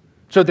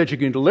so that you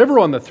can deliver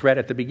on the threat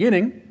at the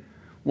beginning.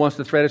 Once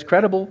the threat is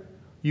credible,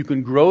 you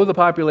can grow the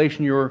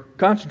population you're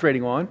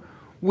concentrating on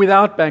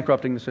without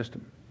bankrupting the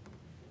system.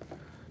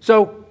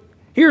 So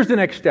here's the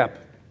next step,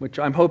 which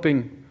I'm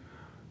hoping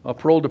a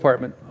parole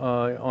department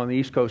on the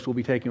East Coast will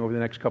be taking over the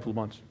next couple of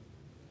months.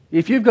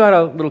 If you've got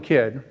a little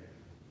kid,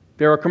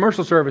 there are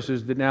commercial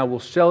services that now will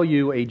sell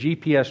you a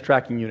GPS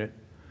tracking unit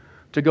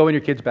to go in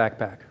your kid's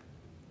backpack.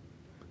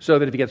 So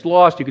that if he gets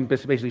lost, you can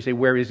basically say,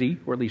 where is he?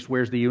 Or at least,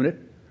 where's the unit?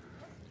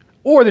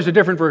 Or there's a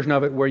different version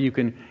of it where you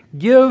can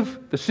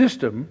give the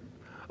system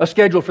a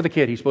schedule for the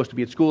kid. He's supposed to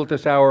be at school at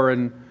this hour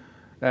and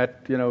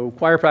at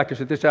choir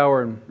practice at this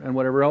hour and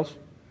whatever else.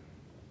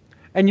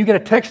 And you get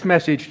a text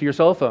message to your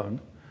cell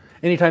phone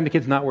anytime the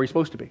kid's not where he's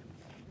supposed to be.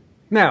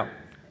 Now,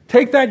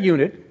 take that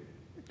unit,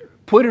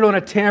 put it on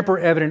a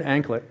tamper-evident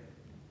anklet,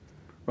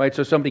 right,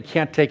 so somebody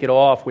can't take it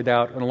off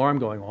without an alarm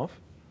going off,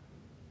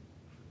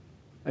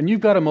 and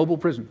you've got a mobile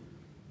prison.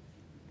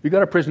 You've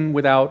got a prison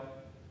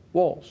without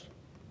walls.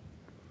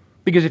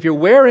 Because if you're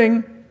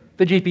wearing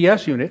the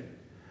GPS unit,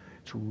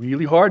 it's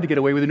really hard to get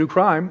away with a new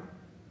crime.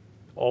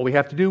 All we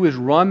have to do is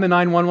run the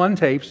 911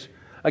 tapes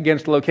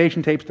against the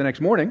location tapes the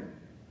next morning.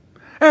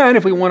 And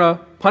if we want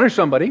to punish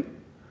somebody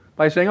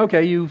by saying,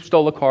 okay, you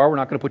stole a car, we're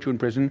not going to put you in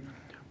prison,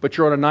 but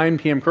you're on a 9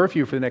 p.m.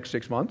 curfew for the next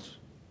 6 months,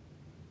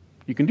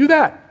 you can do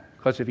that.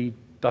 Because if he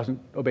doesn't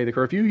obey the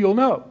curfew, you'll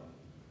know.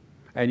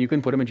 And you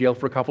can put him in jail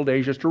for a couple of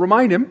days just to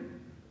remind him.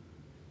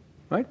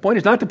 Right? The point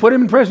is not to put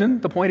him in prison.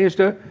 The point is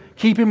to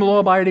keep him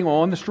law-abiding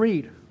on the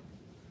street.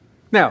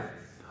 Now,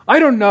 I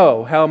don't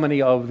know how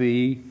many of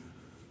the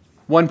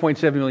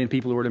 1.7 million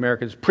people who are in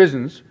America's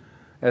prisons,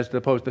 as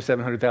opposed to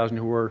 700,000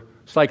 who are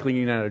cycling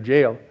in and out of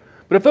jail.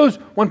 But if those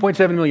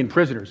 1.7 million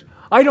prisoners,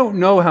 I don't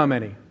know how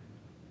many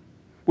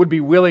would be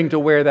willing to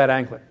wear that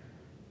anklet.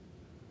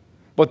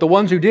 But the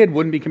ones who did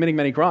wouldn't be committing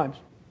many crimes.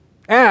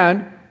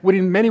 And would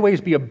in many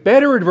ways be a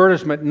better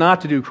advertisement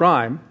not to do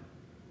crime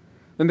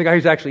than the guy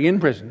who's actually in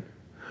prison.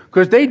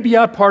 Because they'd be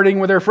out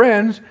partying with their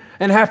friends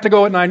and have to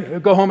go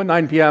home at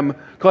 9 p.m.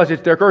 because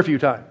it's their curfew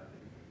time.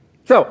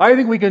 So I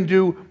think we can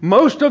do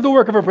most of the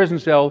work of a prison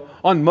cell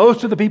on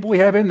most of the people we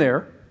have in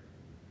there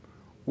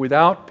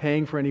without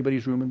paying for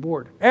anybody's room and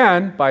board.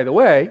 And, by the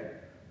way,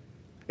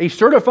 a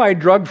certified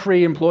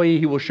drug-free employee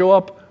who will show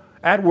up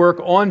at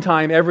work on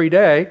time every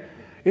day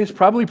is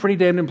probably pretty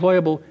damn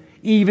employable,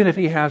 even if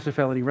he has a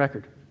felony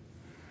record.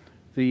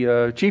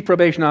 The chief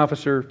probation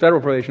officer,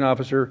 federal probation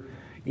officer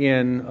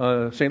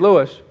in St.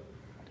 Louis,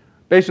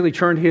 basically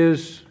turned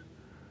his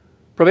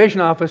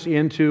probation office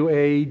into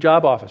a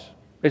job office.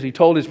 Basically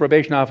told his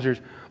probation officers,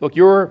 look,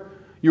 your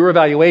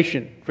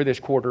evaluation for this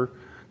quarter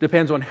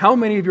depends on how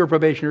many of your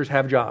probationers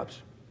have jobs.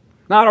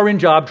 Not are in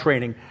job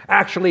training,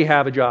 actually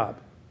have a job.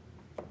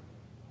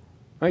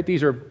 Right?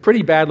 These are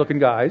pretty bad-looking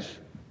guys.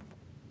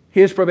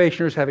 His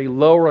probationers have a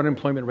lower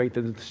unemployment rate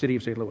than the city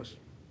of St. Louis.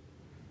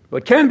 So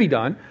it can be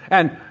done,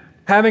 and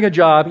having a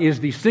job is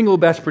the single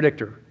best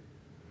predictor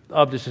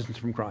of desistance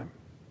from crime.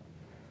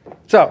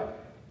 So,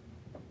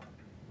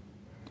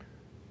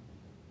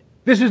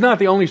 this is not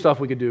the only stuff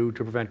we could do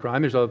to prevent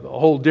crime. There's a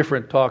whole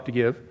different talk to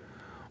give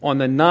on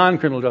the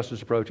non-criminal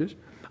justice approaches.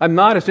 I'm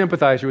not a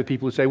sympathizer with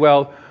people who say,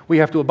 well, we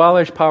have to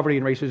abolish poverty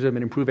and racism and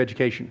improve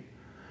education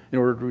in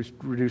order to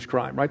reduce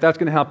crime, right? That's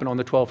going to happen on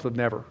the 12th of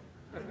never.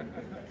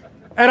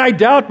 And I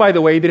doubt, by the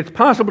way, that it's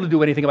possible to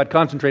do anything about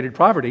concentrated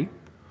poverty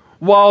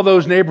while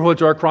those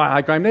neighborhoods are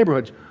high-crime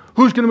neighborhoods.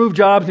 Who's going to move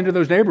jobs into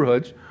those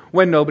neighborhoods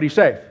when nobody's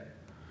safe?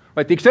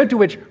 Right? The extent to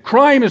which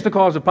crime is the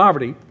cause of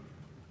poverty,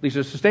 at least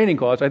a sustaining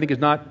cause, I think is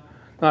not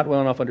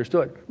well enough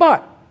understood.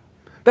 But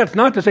that's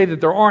not to say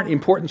that there aren't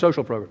important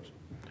social programs.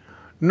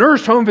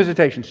 Nurse home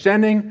visitation,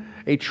 sending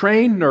a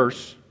trained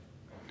nurse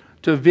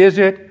to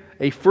visit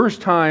a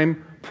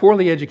first-time,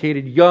 poorly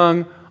educated,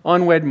 young,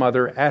 unwed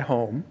mother at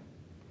home,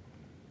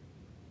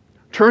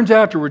 turns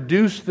out to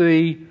reduce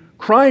the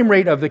crime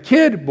rate of the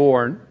kid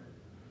born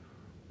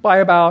by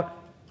about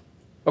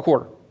a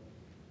quarter.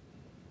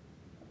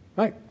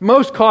 Right?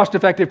 Most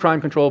cost-effective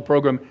crime control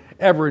program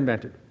ever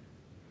invented.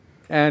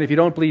 And if you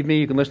don't believe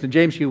me, you can listen to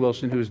James Hugh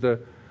Wilson, who's the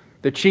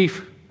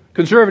chief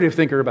conservative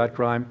thinker about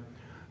crime,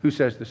 who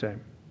says the same.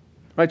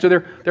 Right? So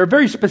there are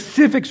very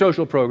specific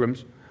social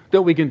programs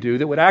that we can do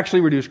that would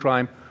actually reduce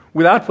crime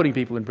without putting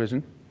people in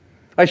prison.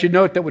 I should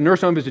note that with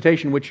nurse home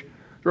visitation, which is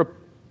a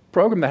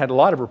program that had a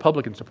lot of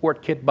Republican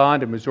support, Kit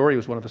Bond in Missouri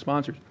was one of the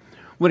sponsors,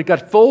 when it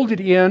got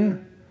folded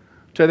in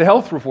to the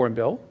health reform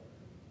bill,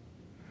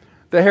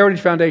 the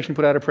Heritage Foundation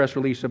put out a press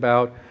release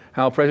about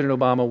how President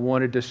Obama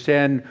wanted to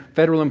send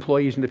federal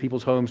employees into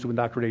people's homes to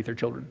indoctrinate their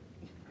children.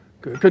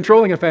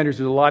 Controlling offenders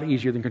is a lot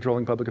easier than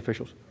controlling public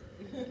officials.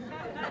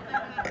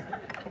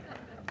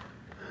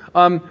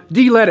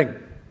 De-leading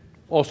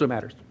also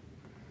matters.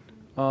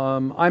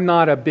 I'm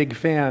not a big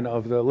fan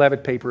of the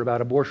Levitt paper about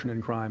abortion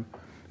and crime.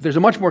 There's a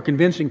much more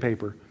convincing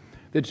paper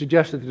that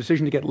suggests that the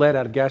decision to get lead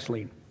out of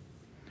gasoline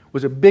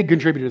was a big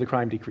contributor to the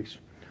crime decrease.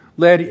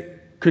 Lead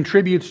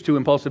contributes to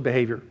impulsive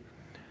behavior.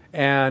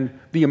 And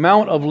the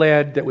amount of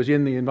lead that was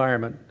in the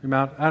environment, the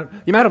amount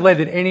of lead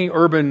that any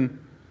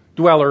urban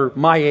dweller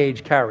my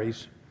age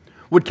carries,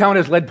 would count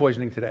as lead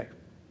poisoning today.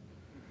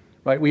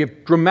 Right? We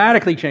have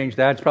dramatically changed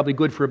that. It's probably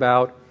good for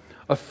about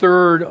a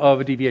third of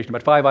a deviation,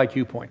 about 5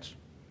 IQ points.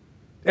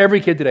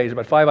 Every kid today is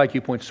about 5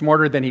 IQ points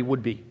smarter than he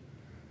would be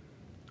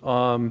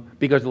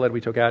because of the lead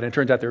we took out. And it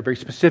turns out there are very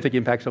specific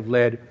impacts of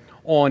lead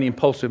on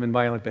impulsive and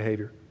violent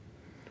behavior.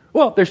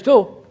 Well,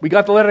 we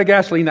got the lead out of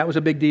gasoline. That was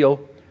a big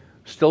deal.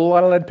 Still a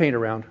lot of lead paint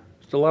around.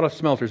 Still a lot of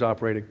smelters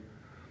operating.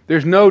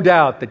 There's no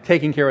doubt that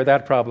taking care of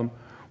that problem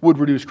would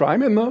reduce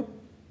crime in the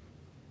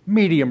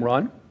medium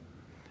run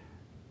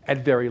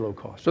at very low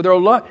cost. So there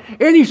are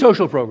any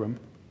social program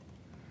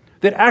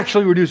that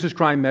actually reduces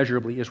crime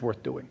measurably is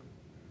worth doing.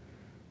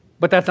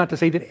 But that's not to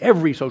say that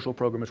every social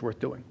program is worth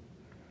doing.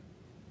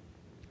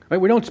 Right?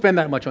 We don't spend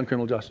that much on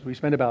criminal justice. We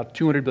spend about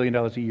 $200 billion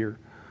a year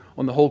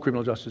on the whole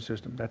criminal justice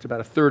system. That's about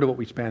a third of what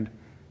we spend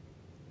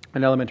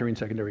on elementary and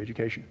secondary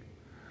education.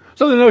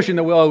 So the notion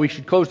that, we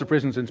should close the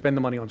prisons and spend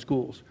the money on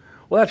schools,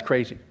 well, that's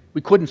crazy. We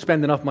couldn't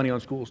spend enough money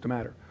on schools to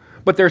matter.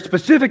 But there are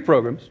specific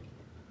programs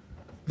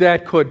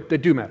that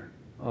do matter,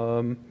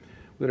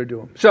 that are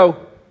doing.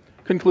 So,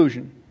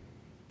 conclusion.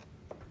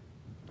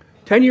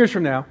 10 years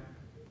from now,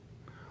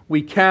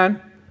 we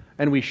can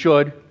and we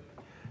should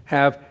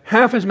have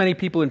half as many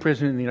people in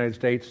prison in the United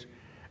States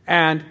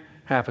and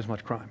half as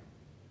much crime.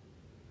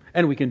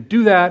 And we can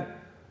do that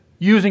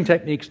using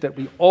techniques that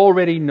we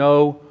already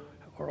know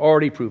are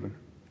already proven.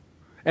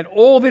 And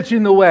all that's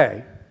in the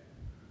way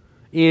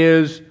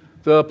is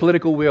the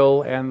political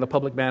will and the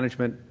public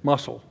management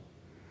muscle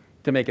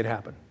to make it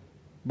happen.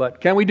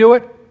 But can we do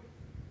it?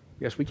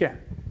 Yes, we can.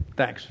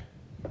 Thanks.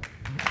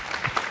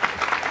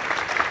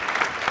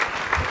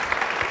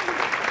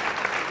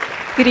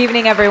 Good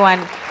evening, everyone.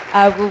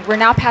 We're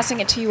now passing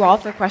it to you all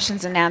for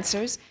questions and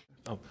answers.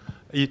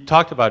 You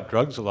talked about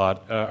drugs a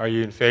lot. Are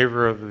you in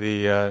favor of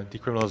the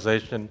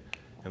decriminalization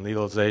and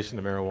legalization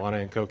of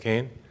marijuana and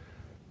cocaine?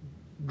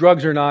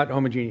 Drugs are not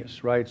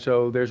homogeneous, right?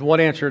 So there's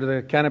one answer to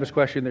the cannabis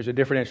question, there's a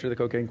different answer to the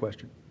cocaine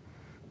question.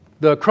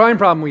 The crime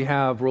problem we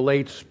have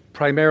relates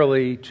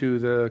primarily to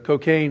the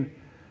cocaine,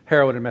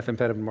 heroin, and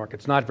methamphetamine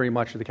markets, not very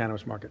much to the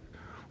cannabis market.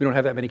 We don't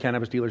have that many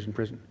cannabis dealers in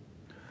prison.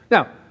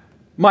 Now,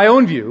 my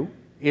own view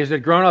is that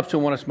grown-ups who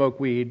want to smoke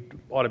weed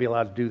ought to be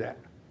allowed to do that.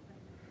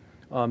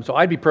 So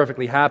I'd be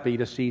perfectly happy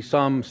to see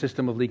some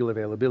system of legal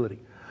availability.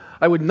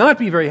 I would not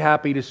be very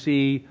happy to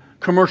see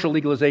commercial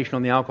legalization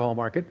on the alcohol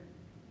market,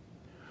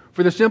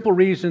 for the simple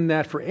reason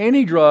that for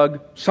any drug,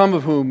 some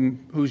of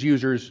whose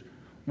users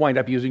wind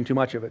up using too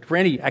much of it, for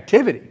any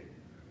activity,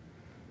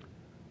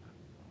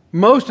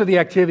 most of the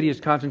activity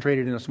is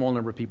concentrated in a small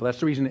number of people.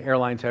 That's the reason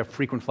airlines have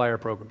frequent flyer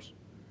programs.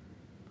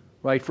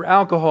 Right? For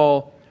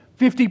alcohol,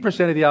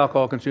 50% of the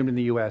alcohol consumed in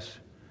the U.S.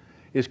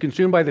 is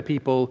consumed by the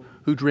people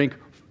who drink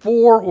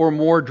 4 or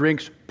more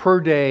drinks per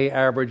day,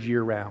 average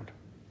year-round.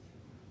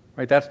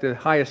 Right? That's the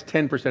highest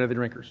 10% of the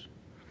drinkers.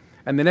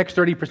 And the next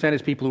 30%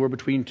 is people who are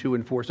between 2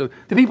 and 4. So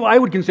the people I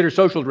would consider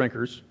social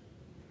drinkers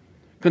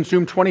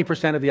consume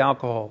 20% of the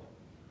alcohol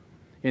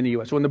in the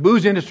U.S. So when the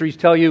booze industries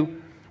tell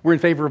you we're in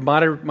favor of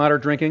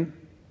moderate drinking,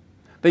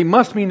 They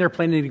must mean they're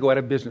planning to go out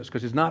of business,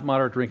 because it's not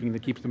moderate drinking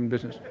that keeps them in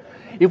business.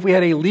 If we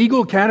had a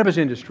legal cannabis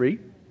industry,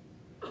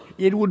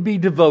 it would be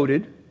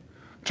devoted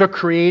to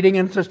creating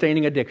and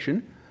sustaining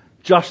addiction,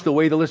 just the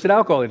way the illicit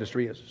alcohol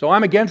industry is. So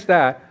I'm against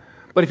that.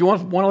 But if you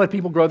want to let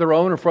people grow their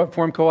own or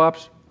form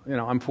co-ops,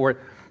 I'm for it.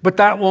 But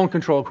that won't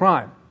control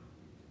crime.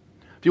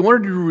 If you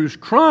wanted to reduce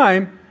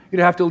crime,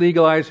 you'd have to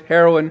legalize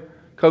heroin,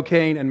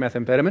 cocaine, and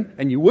methamphetamine,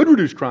 and you would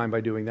reduce crime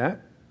by doing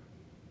that.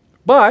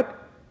 But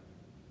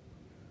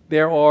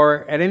there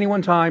are, at any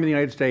one time in the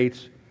United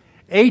States,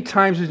 8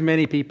 times as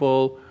many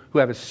people who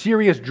have a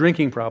serious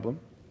drinking problem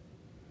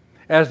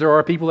as there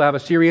are people who have a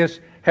serious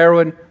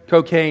heroin,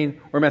 cocaine,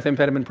 or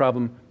methamphetamine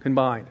problem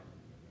combined.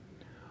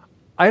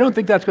 I don't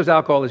think that's because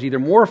alcohol is either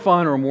more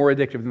fun or more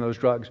addictive than those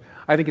drugs.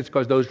 I think it's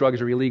because those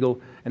drugs are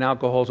illegal and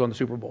alcohol's on the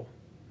Super Bowl.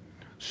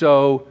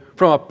 So,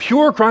 from a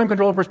pure crime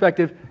control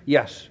perspective,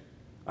 yes,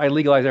 I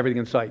legalize everything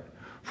in sight.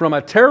 From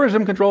a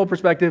terrorism control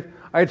perspective,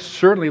 I'd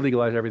certainly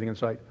legalize everything in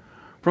sight.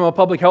 From a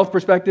public health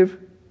perspective,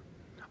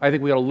 I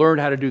think we ought to learn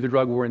how to do the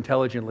drug war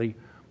intelligently,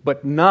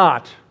 but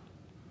not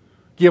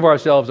give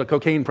ourselves a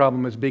cocaine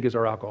problem as big as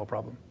our alcohol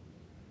problem.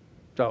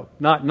 So,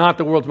 not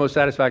the world's most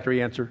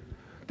satisfactory answer.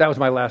 That was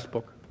my last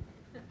book.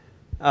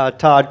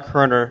 Todd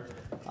Kerner,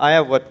 I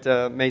have what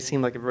may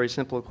seem like a very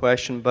simple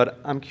question, but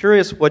I'm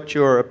curious what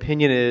your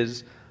opinion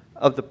is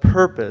of the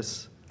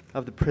purpose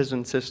of the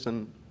prison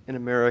system in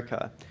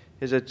America.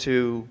 Is it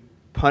to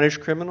punish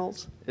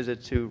criminals? Is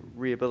it to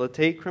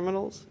rehabilitate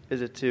criminals?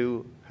 Is it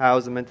to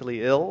house the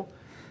mentally ill?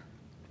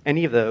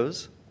 Any of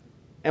those?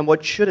 And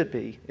what should it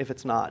be if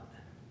it's not?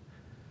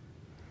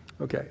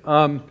 Okay.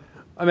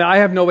 I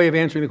have no way of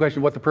answering the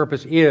question what the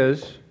purpose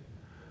is.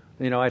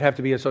 I'd have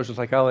to be a social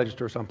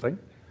psychologist or something.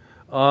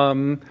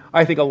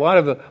 I think a lot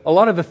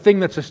of the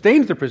thing that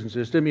sustains the prison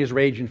system is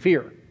rage and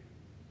fear.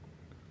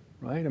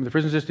 Right? The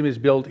prison system is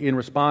built in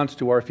response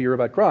to our fear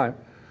about crime.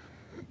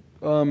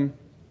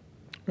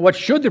 What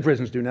should the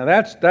prisons do? Now,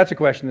 that's a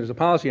question that as a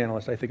policy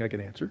analyst I think I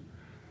can answer.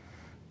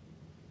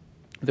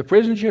 The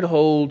prison should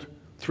hold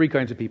 3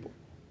 kinds of people.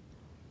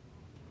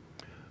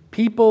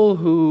 People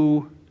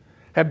who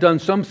have done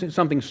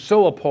something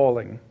so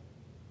appalling,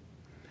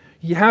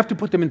 you have to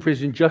put them in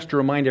prison just to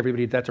remind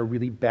everybody that's a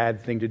really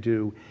bad thing to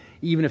do,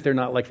 even if they're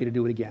not likely to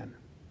do it again.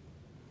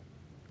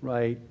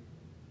 Right?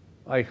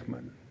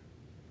 Eichmann,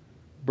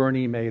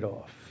 Bernie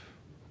Madoff,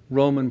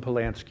 Roman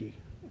Polanski.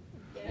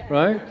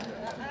 Right?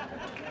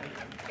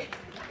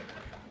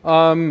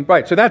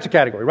 Right, so that's a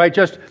category, right?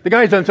 Just the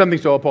guy's done something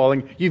so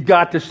appalling, you've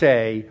got to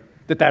say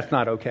that that's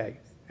not okay.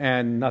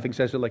 And nothing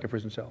says it like a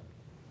prison cell.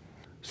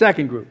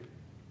 Second group,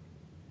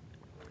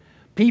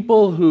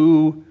 people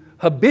who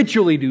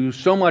habitually do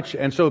so much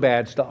and so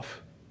bad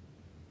stuff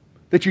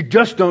that you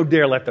just don't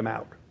dare let them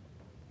out.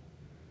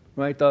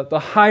 Right? The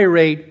high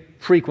rate,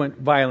 frequent,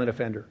 violent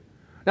offender.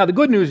 Now, the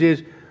good news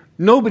is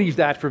nobody's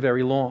that for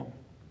very long.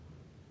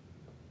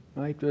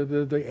 Right?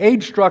 The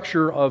age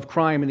structure of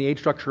crime and the age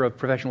structure of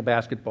professional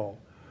basketball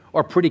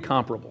are pretty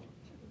comparable.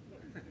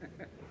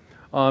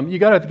 You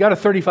got a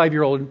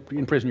 35-year-old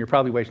in prison, you're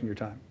probably wasting your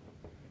time.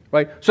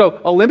 Right?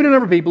 So, a limited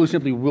number of people who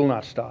simply will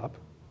not stop.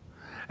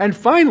 And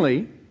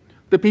finally,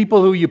 the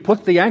people who you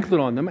put the anklet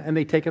on them and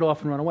they take it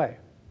off and run away.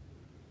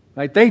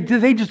 Right? They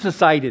just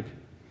decided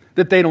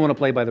that they don't want to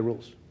play by the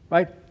rules.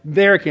 Right?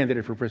 They're a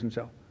candidate for prison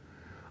cell.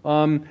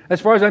 As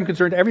far as I'm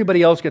concerned,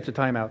 everybody else gets a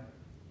timeout.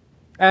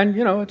 And,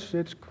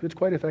 it's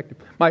quite effective.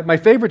 My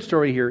favorite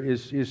story here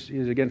is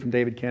again from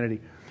David Kennedy.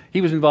 He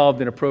was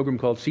involved in a program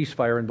called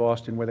Ceasefire in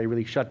Boston where they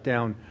really shut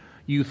down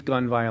youth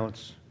gun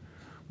violence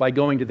by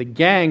going to the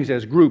gangs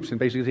as groups and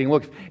basically saying,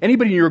 look, if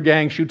anybody in your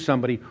gang shoots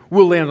somebody,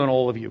 we'll land on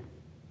all of you.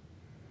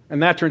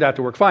 And that turned out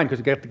to work fine because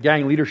it got the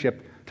gang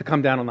leadership to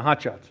come down on the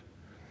hotshots.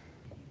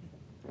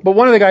 But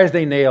one of the guys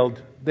they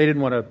nailed, they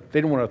didn't want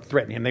to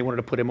threaten him. They wanted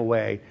to put him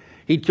away.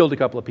 He'd killed a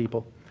couple of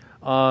people.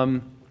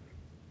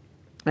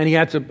 And he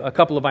had a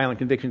couple of violent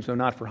convictions, though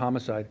not for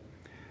homicide.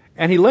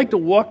 And he liked to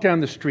walk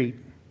down the street,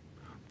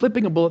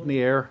 flipping a bullet in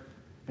the air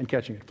and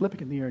catching it,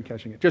 flipping it in the air and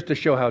catching it, just to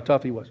show how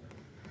tough he was.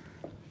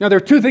 Now, there are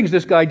 2 things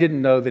this guy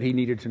didn't know that he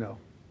needed to know.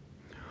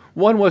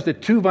 One was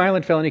that 2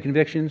 violent felony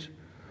convictions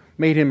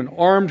made him an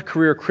armed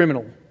career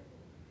criminal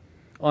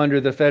under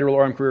the federal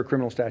armed career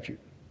criminal statute,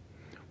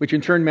 which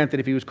in turn meant that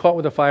if he was caught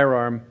with a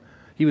firearm,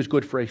 he was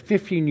good for a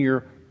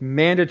 15-year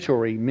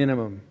mandatory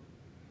minimum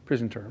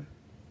prison term.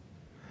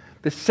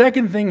 The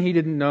second thing he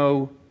didn't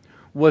know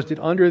was that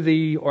under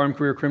the armed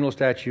career criminal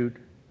statute,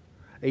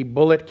 a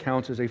bullet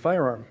counts as a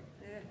firearm.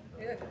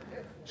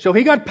 So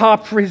he got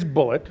popped for his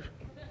bullet.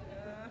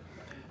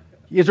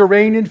 He is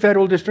arraigned in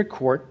federal district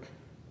court.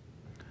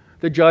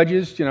 The judge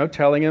is,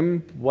 telling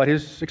him what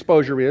his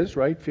exposure is,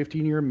 right?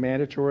 15-year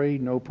mandatory,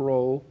 no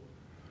parole.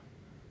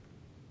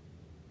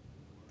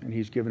 And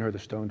he's given her the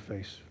stone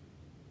face.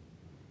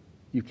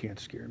 You can't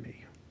scare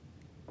me.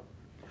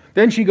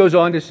 Then she goes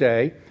on to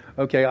say,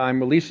 okay, I'm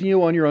releasing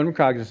you on your own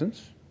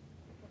recognizance,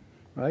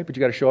 right? But you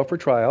got to show up for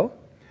trial.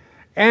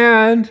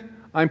 And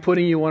I'm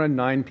putting you on a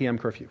 9 p.m.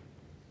 curfew.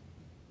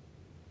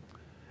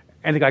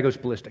 And the guy goes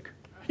ballistic.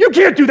 You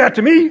can't do that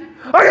to me.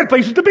 I got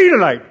places to be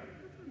tonight.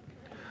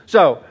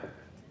 So,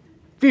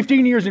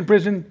 15 years in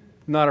prison,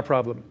 not a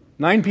problem.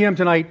 9 p.m.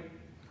 tonight,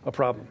 a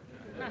problem.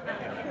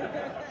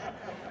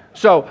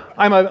 So,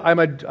 I'm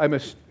a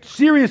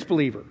serious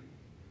believer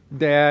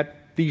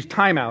that these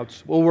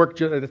timeouts will work.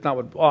 That's not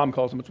what Aum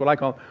calls them; it's what I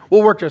call them.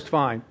 Will work just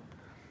fine.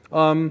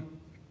 In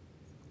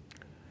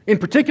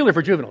particular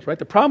for juveniles, right?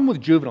 The problem with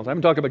juveniles, I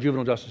haven't talked about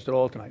juvenile justice at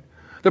all tonight.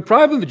 The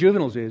problem with the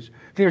juveniles is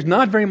there's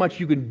not very much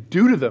you can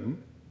do to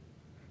them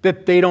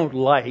that they don't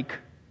like,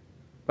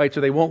 right?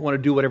 So they won't want to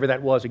do whatever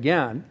that was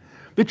again,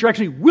 that you're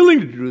actually willing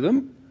to do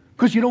them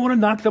because you don't want to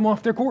knock them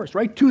off their course,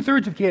 right?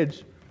 2/3 of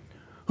kids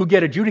who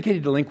get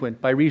adjudicated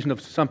delinquent by reason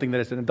of something that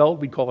as an adult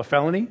we'd call a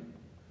felony,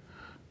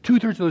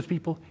 2/3 of those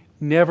people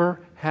never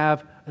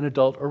have an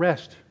adult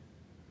arrest,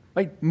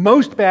 right?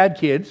 Most bad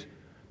kids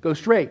go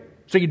straight.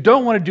 So you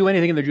don't want to do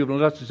anything in the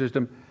juvenile justice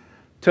system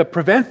to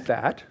prevent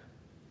that.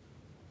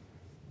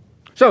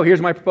 So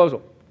here's my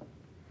proposal,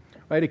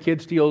 right? A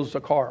kid steals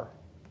a car.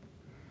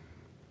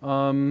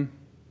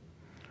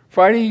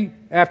 Friday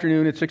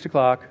afternoon at 6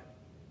 o'clock,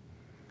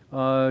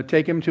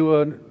 take him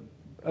to an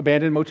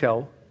abandoned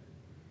motel,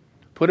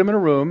 put him in a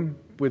room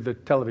with the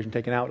television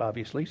taken out,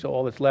 obviously, so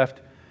all that's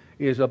left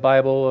is a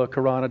Bible, a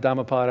Quran, a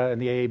Dhammapada,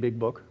 and the AA Big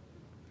Book.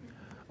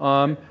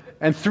 And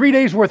 3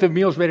 days' worth of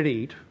meals ready to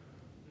eat,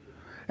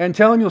 and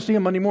tell him you'll see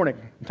him Monday morning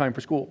in time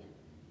for school.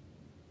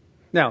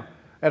 Now,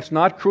 that's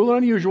not cruel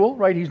and unusual,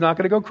 right? He's not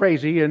going to go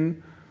crazy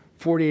in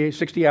 48,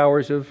 60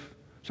 hours of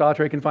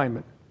solitary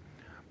confinement.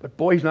 But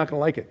boy, he's not going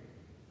to like it.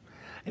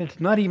 And it's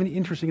not even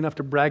interesting enough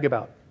to brag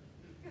about.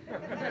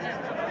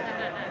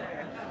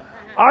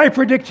 I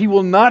predict he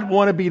will not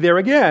want to be there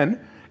again.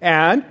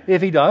 And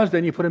if he does,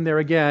 then you put him there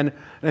again.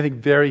 And I think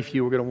very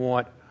few are going to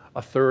want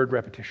a third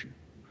repetition.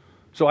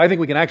 So I think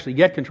we can actually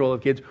get control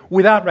of kids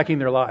without wrecking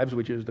their lives,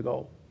 which is the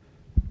goal.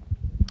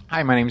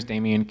 Hi, my name is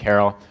Damian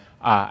Carroll.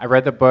 I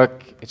read the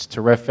book. It's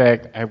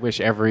terrific. I wish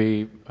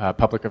every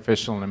public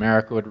official in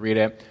America would read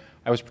it.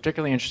 I was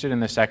particularly interested in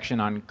the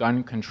section on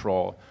gun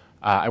control.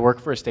 I work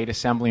for a state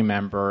assembly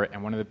member,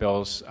 and one of the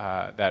bills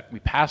that we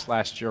passed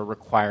last year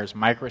requires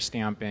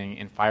microstamping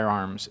in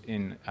firearms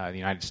in the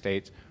United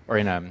States, or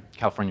in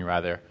California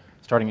rather,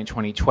 starting in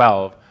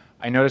 2012.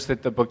 I noticed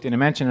that the book didn't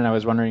mention, and I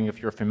was wondering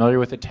if you're familiar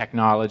with the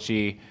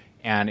technology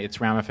and its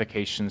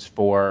ramifications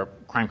for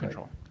crime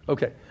control.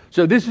 Okay,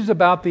 so this is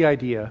about the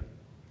idea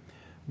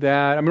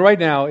that, I mean, right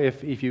now,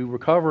 if you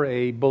recover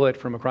a bullet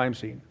from a crime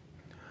scene,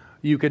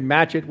 you could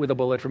match it with a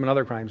bullet from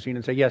another crime scene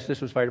and say, yes, this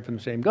was fired from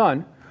the same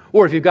gun.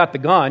 Or if you've got the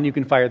gun, you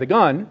can fire the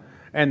gun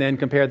and then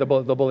compare the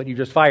bullet you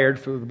just fired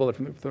for the bullet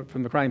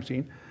from the crime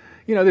scene.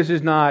 You know, this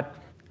is not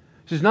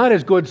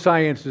as good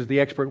science as the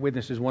expert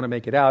witnesses want to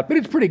make it out, but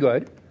it's pretty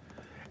good.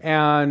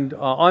 And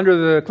under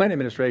the Clinton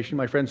administration,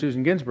 my friend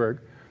Susan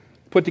Ginsburg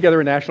put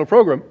together a national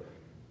program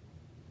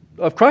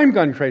of crime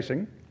gun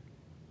tracing.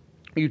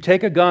 You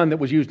take a gun that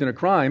was used in a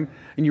crime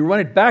and you run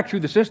it back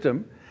through the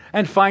system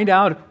and find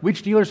out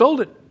which dealer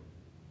sold it.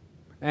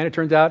 And it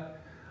turns out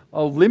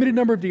a limited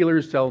number of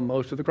dealers sell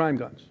most of the crime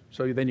guns.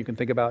 So then you can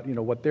think about, you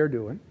know, what they're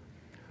doing.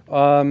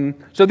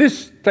 So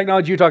this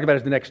technology you talked about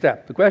is the next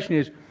step. The question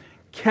is,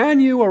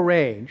 can you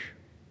arrange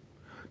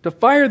to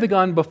fire the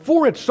gun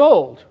before it's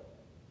sold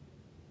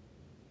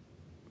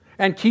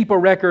and keep a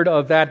record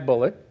of that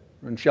bullet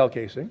and shell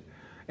casing,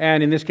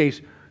 and in this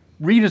case,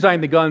 redesign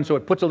the gun so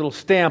it puts a little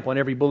stamp on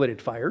every bullet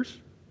it fires?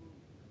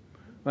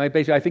 Right?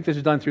 Basically, I think this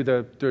is done through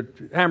the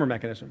hammer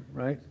mechanism,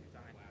 right?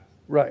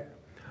 Right.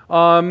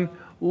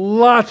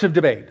 Lots of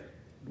debate,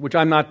 which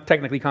I'm not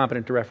technically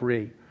competent to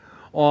referee,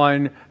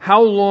 on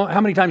how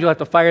many times you'll have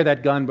to fire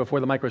that gun before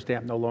the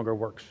microstamp no longer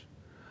works.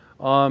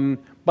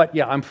 But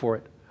yeah, I'm for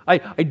it. I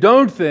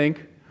don't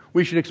think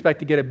we should expect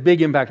to get a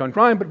big impact on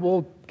crime, but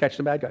we'll catch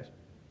some bad guys.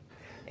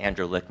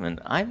 Andrew Lichtman,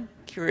 I'm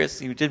curious,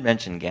 you did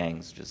mention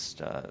gangs just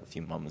a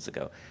few moments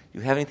ago. Do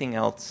you have anything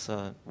else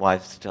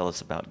wise to tell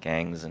us about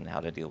gangs and how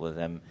to deal with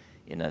them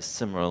in a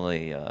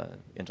similarly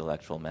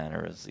intellectual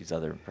manner as these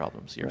other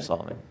problems you're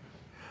solving?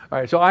 All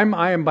right, so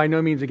I am by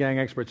no means a gang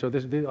expert, so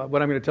what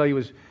I'm going to tell you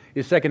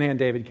is secondhand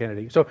David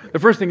Kennedy. So the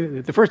first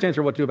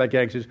answer what to do about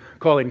gangs is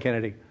call in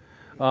Kennedy.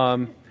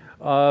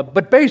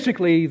 But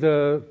basically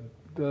the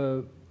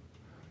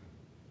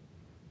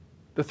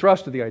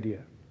thrust of the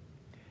idea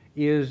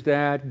is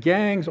that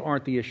gangs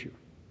aren't the issue.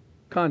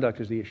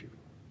 Conduct is the issue.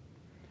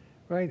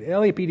 Right?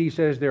 LAPD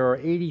says there are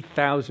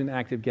 80,000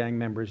 active gang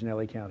members in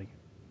LA County.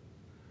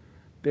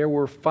 There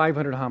were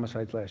 500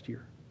 homicides last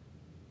year.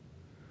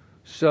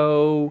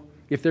 So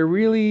if there are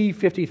really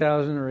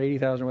 50,000 or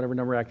 80,000 or whatever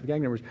number of active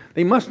gang members,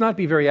 they must not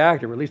be very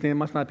active, or at least they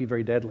must not be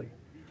very deadly.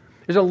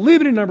 There's a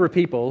limited number of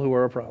people who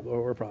are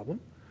a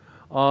problem.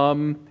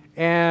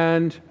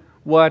 And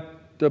what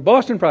the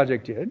Boston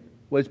Project did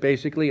was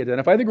basically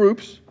identify the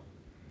groups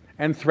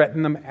and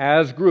threaten them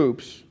as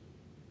groups,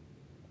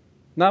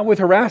 not with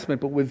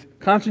harassment, but with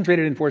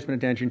concentrated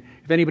enforcement attention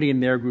if anybody in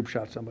their group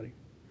shot somebody.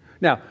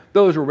 Now,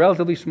 those were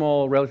relatively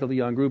small, relatively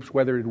young groups.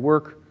 Whether it'd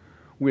work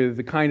with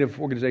the kind of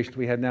organizations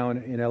we have now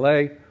in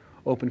LA,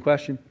 open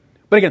question.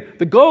 But again,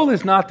 the goal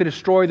is not to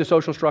destroy the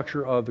social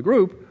structure of the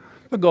group.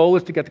 The goal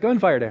is to get the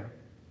gunfire down.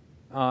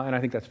 And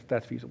I think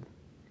that's feasible.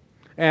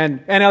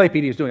 And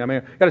LAPD is doing it. I mean,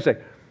 I got to say,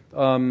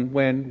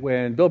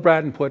 when Bill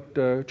Bratton put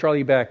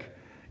Charlie Beck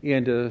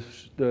into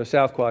the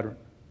South Quadrant,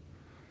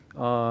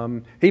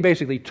 he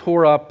basically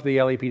tore up the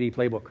LAPD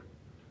playbook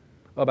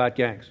about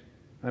gangs.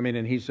 I mean,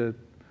 and he's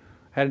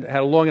had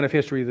a long enough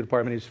history of the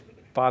department. His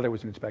father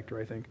was an inspector,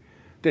 I think,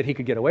 that he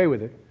could get away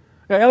with it.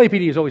 Now,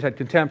 LAPD has always had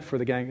contempt for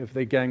the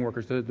gang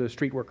workers, the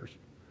street workers,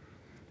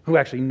 who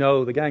actually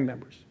know the gang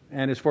members.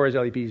 And as far as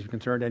LAPD is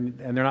concerned, and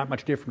they're not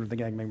much different from the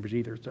gang members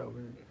either. So,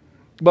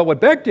 but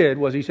what Beck did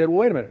was he said, well,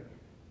 wait a minute.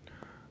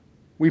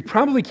 We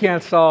probably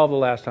can't solve the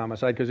last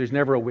homicide because there's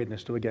never a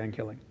witness to a gang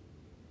killing.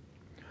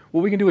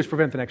 What we can do is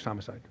prevent the next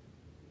homicide.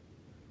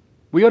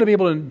 We ought to be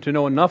able to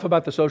know enough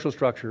about the social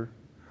structure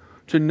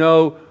to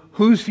know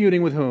who's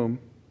feuding with whom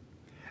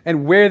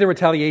and where the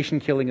retaliation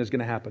killing is going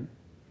to happen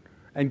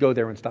and go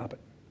there and stop it.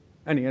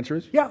 And the answer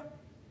is, yeah,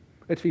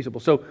 it's feasible.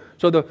 So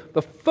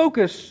the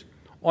focus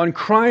on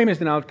crime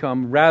as an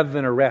outcome rather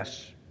than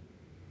arrests,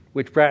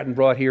 which Bratton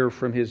brought here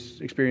from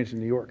his experience in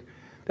New York,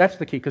 that's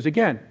the key. Because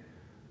again,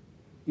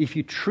 if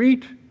you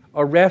treat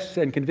arrests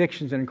and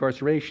convictions and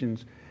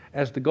incarcerations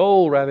as the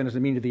goal rather than as the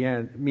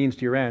means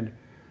to your end,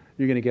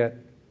 you're going to get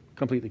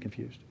completely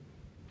confused.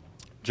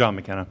 John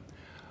McKenna.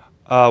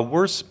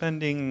 We're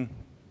spending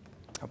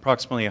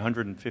approximately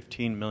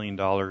 $115 million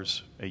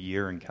a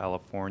year in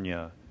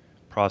California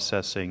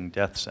processing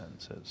death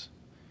sentences.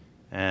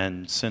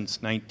 And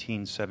since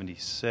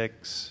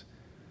 1976,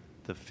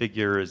 the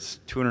figure is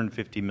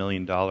 $250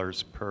 million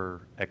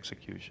per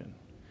execution.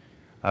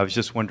 I was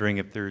just wondering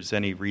if there's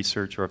any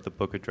research or if the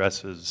book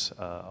addresses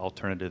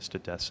alternatives to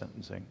death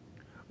sentencing.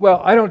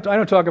 Well, I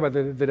don't talk about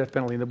the death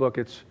penalty in the book.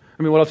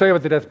 What I'll tell you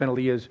about the death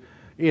penalty is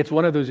it's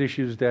one of those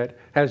issues that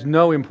has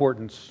no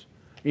importance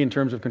in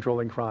terms of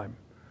controlling crime.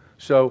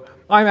 So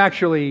I'm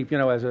actually,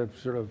 as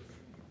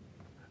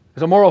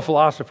a moral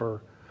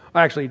philosopher,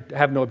 I actually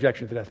have no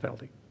objection to the death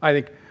penalty. I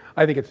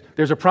think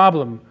there's a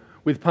problem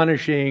with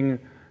punishing,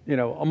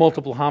 a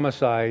multiple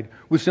homicide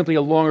with simply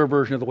a longer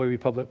version of the way we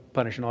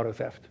punish an auto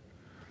theft.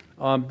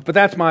 But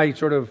that's my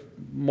sort of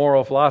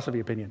moral philosophy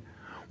opinion.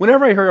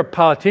 Whenever I hear a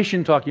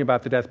politician talking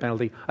about the death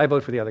penalty, I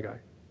vote for the other guy.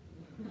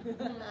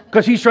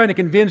 Because he's trying to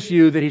convince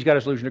you that he's got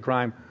a solution to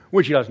crime,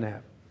 which he doesn't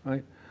have.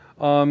 Right?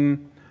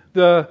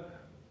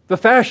 The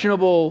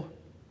fashionable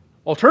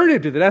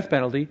alternative to the death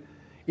penalty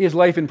is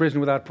life in prison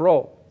without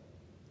parole.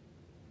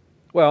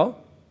 Well,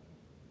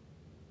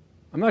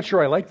 I'm not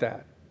sure I like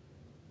that.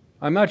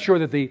 I'm not sure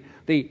that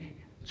the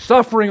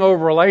suffering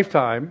over a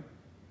lifetime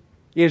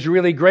is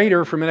really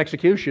greater from an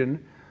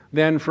execution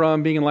than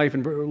from being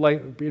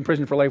in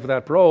prison for life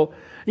without parole.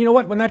 You know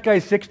what? When that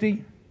guy's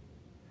 60,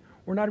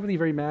 we're not really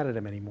very mad at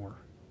him anymore.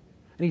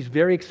 And he's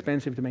very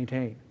expensive to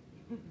maintain.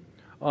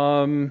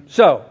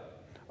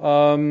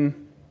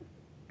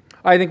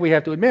 I think we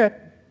have to admit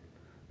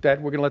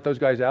that we're going to let those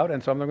guys out,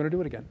 and some of them are going to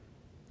do it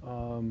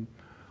again.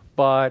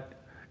 But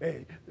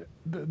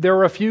there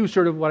are a few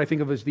sort of what I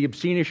think of as the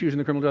obscene issues in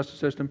the criminal justice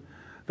system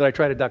that I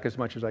try to duck as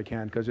much as I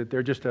can because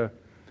they're just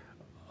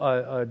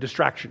a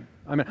distraction.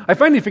 I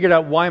finally figured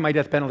out why my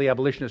death penalty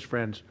abolitionist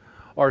friends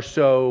are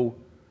so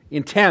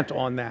intent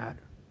on that.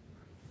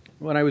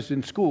 When I was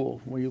in school,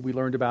 we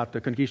learned about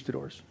the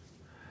conquistadors.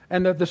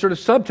 And the sort of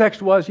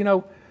subtext was,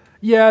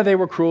 yeah, they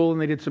were cruel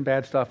and they did some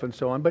bad stuff and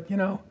so on, but,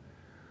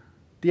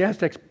 the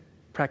Aztecs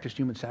practiced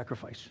human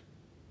sacrifice.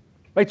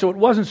 Right? So it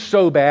wasn't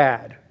so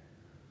bad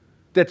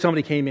that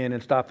somebody came in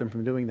and stopped them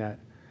from doing that.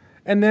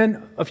 And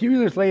then a few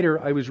years later,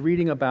 I was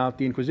reading about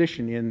the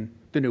Inquisition in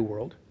the New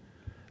World.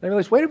 And I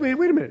realized, wait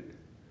a minute.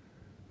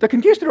 The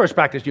conquistadors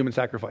practiced human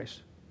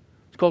sacrifice.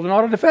 It's called an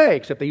auto de fe,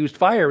 except they used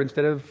fire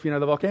instead of, the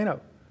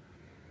volcano.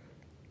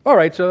 All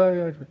right,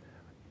 so...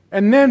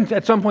 and then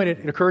at some point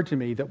it occurred to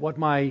me that what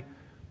my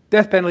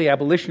death penalty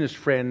abolitionist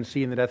friends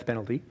see in the death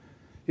penalty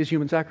is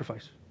human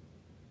sacrifice.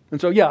 And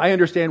so, yeah, I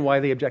understand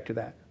why they object to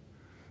that.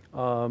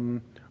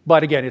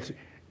 But again,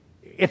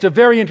 it's a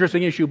very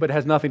interesting issue, but it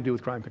has nothing to do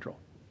with crime control.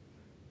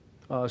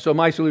 So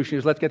my solution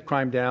is let's get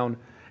crime down,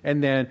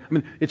 and then,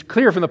 it's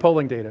clear from the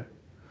polling data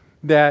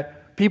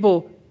that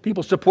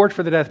people's support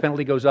for the death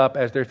penalty goes up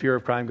as their fear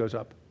of crime goes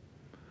up.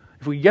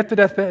 If we get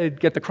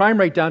the crime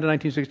rate down to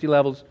 1960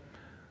 levels,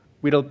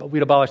 we'd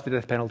abolish the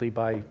death penalty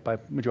by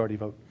majority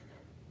vote.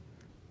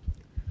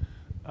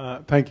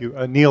 Thank you.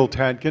 Neil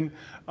Tadkin.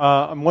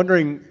 I'm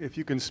wondering if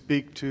you can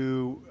speak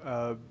to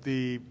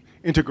the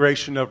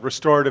integration of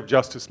restorative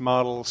justice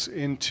models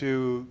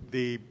into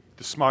the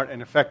smart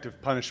and effective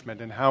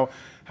punishment and how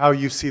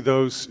you see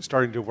those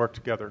starting to work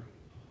together.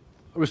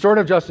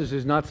 Restorative justice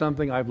is not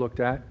something I've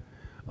looked at.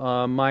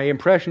 My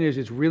impression is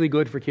it's really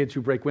good for kids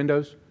who break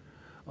windows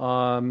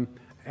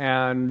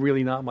and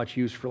really not much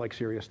use for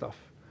serious stuff.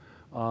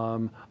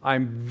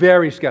 I'm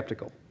very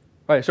skeptical.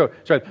 All right, so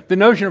the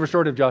notion of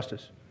restorative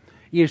justice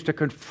is to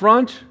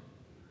confront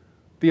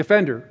the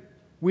offender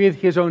with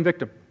his own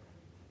victim.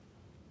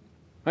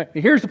 Right?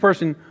 Here's the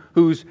person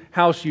whose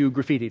house you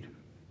graffitied.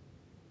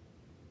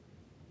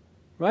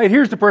 Right?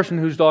 Here's the person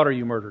whose daughter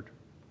you murdered.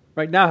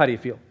 Right now, how do you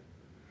feel?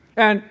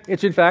 And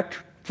it's in fact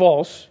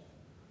false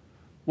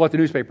what the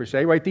newspapers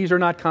say, right? These are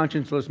not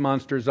conscienceless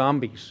monster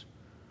zombies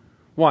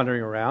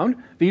wandering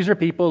around. These are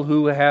people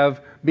who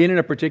have been in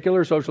a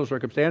particular social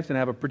circumstance and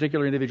have a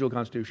particular individual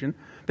constitution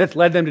that's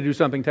led them to do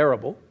something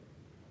terrible.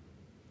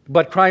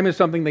 But crime is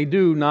something they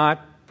do,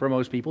 not, for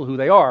most people, who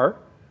they are.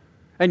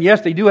 And yes,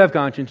 they do have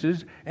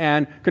consciences,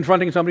 and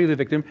confronting somebody as a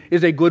victim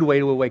is a good way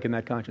to awaken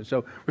that conscience.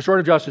 So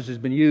restorative justice has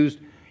been used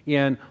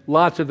in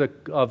lots of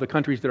the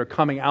countries that are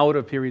coming out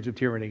of periods of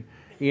tyranny,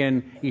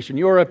 in Eastern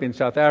Europe, in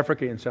South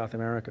Africa, in South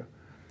America.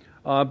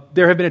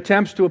 There have been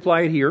attempts to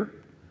apply it here,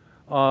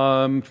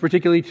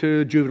 particularly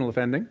to juvenile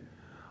offending.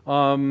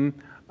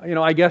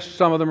 I guess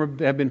some of them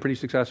have been pretty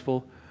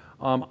successful.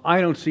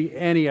 I don't see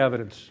any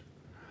evidence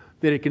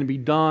that it can be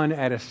done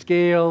at a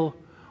scale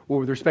or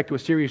with respect to a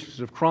seriousness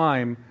of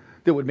crime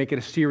that would make it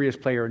a serious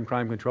player in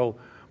crime control.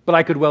 But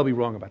I could well be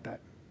wrong about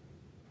that.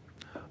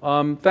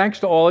 Thanks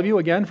to all of you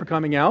again for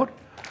coming out.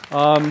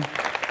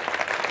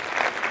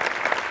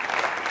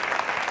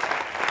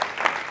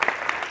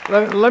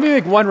 Let me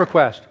make one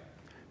request.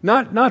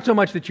 Not so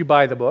much that you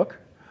buy the book,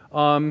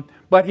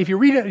 but if you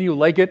read it and you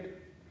like it,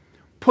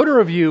 put a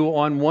review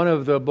on one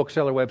of the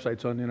bookseller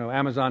websites on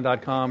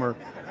Amazon.com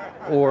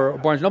or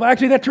Barnes & Noble.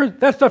 Actually,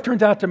 that stuff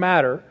turns out to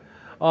matter.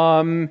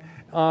 And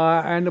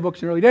the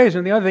book's in early days.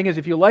 And the other thing is,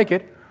 if you like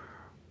it,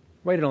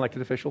 write an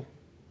elected official.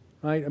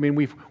 Right? I mean,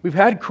 we've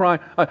had crime.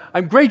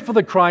 I'm grateful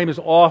that crime is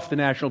off the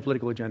national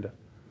political agenda,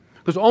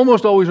 because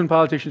almost always when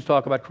politicians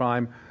talk about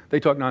crime, they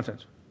talk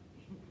nonsense.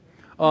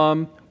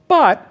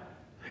 But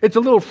it's a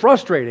little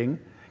frustrating,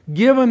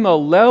 given the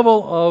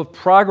level of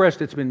progress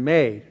that's been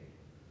made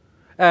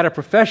at a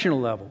professional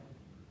level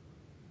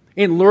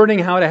in learning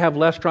how to have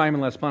less crime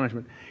and less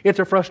punishment. It's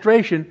a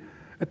frustration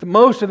that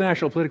most of the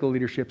national political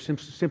leadership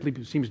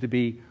simply seems to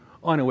be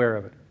unaware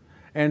of it.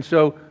 And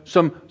so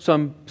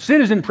some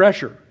citizen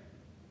pressure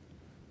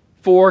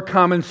for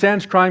common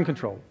sense crime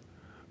control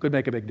could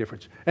make a big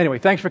difference. Anyway,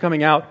 thanks for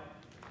coming out.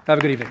 Have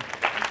a good evening.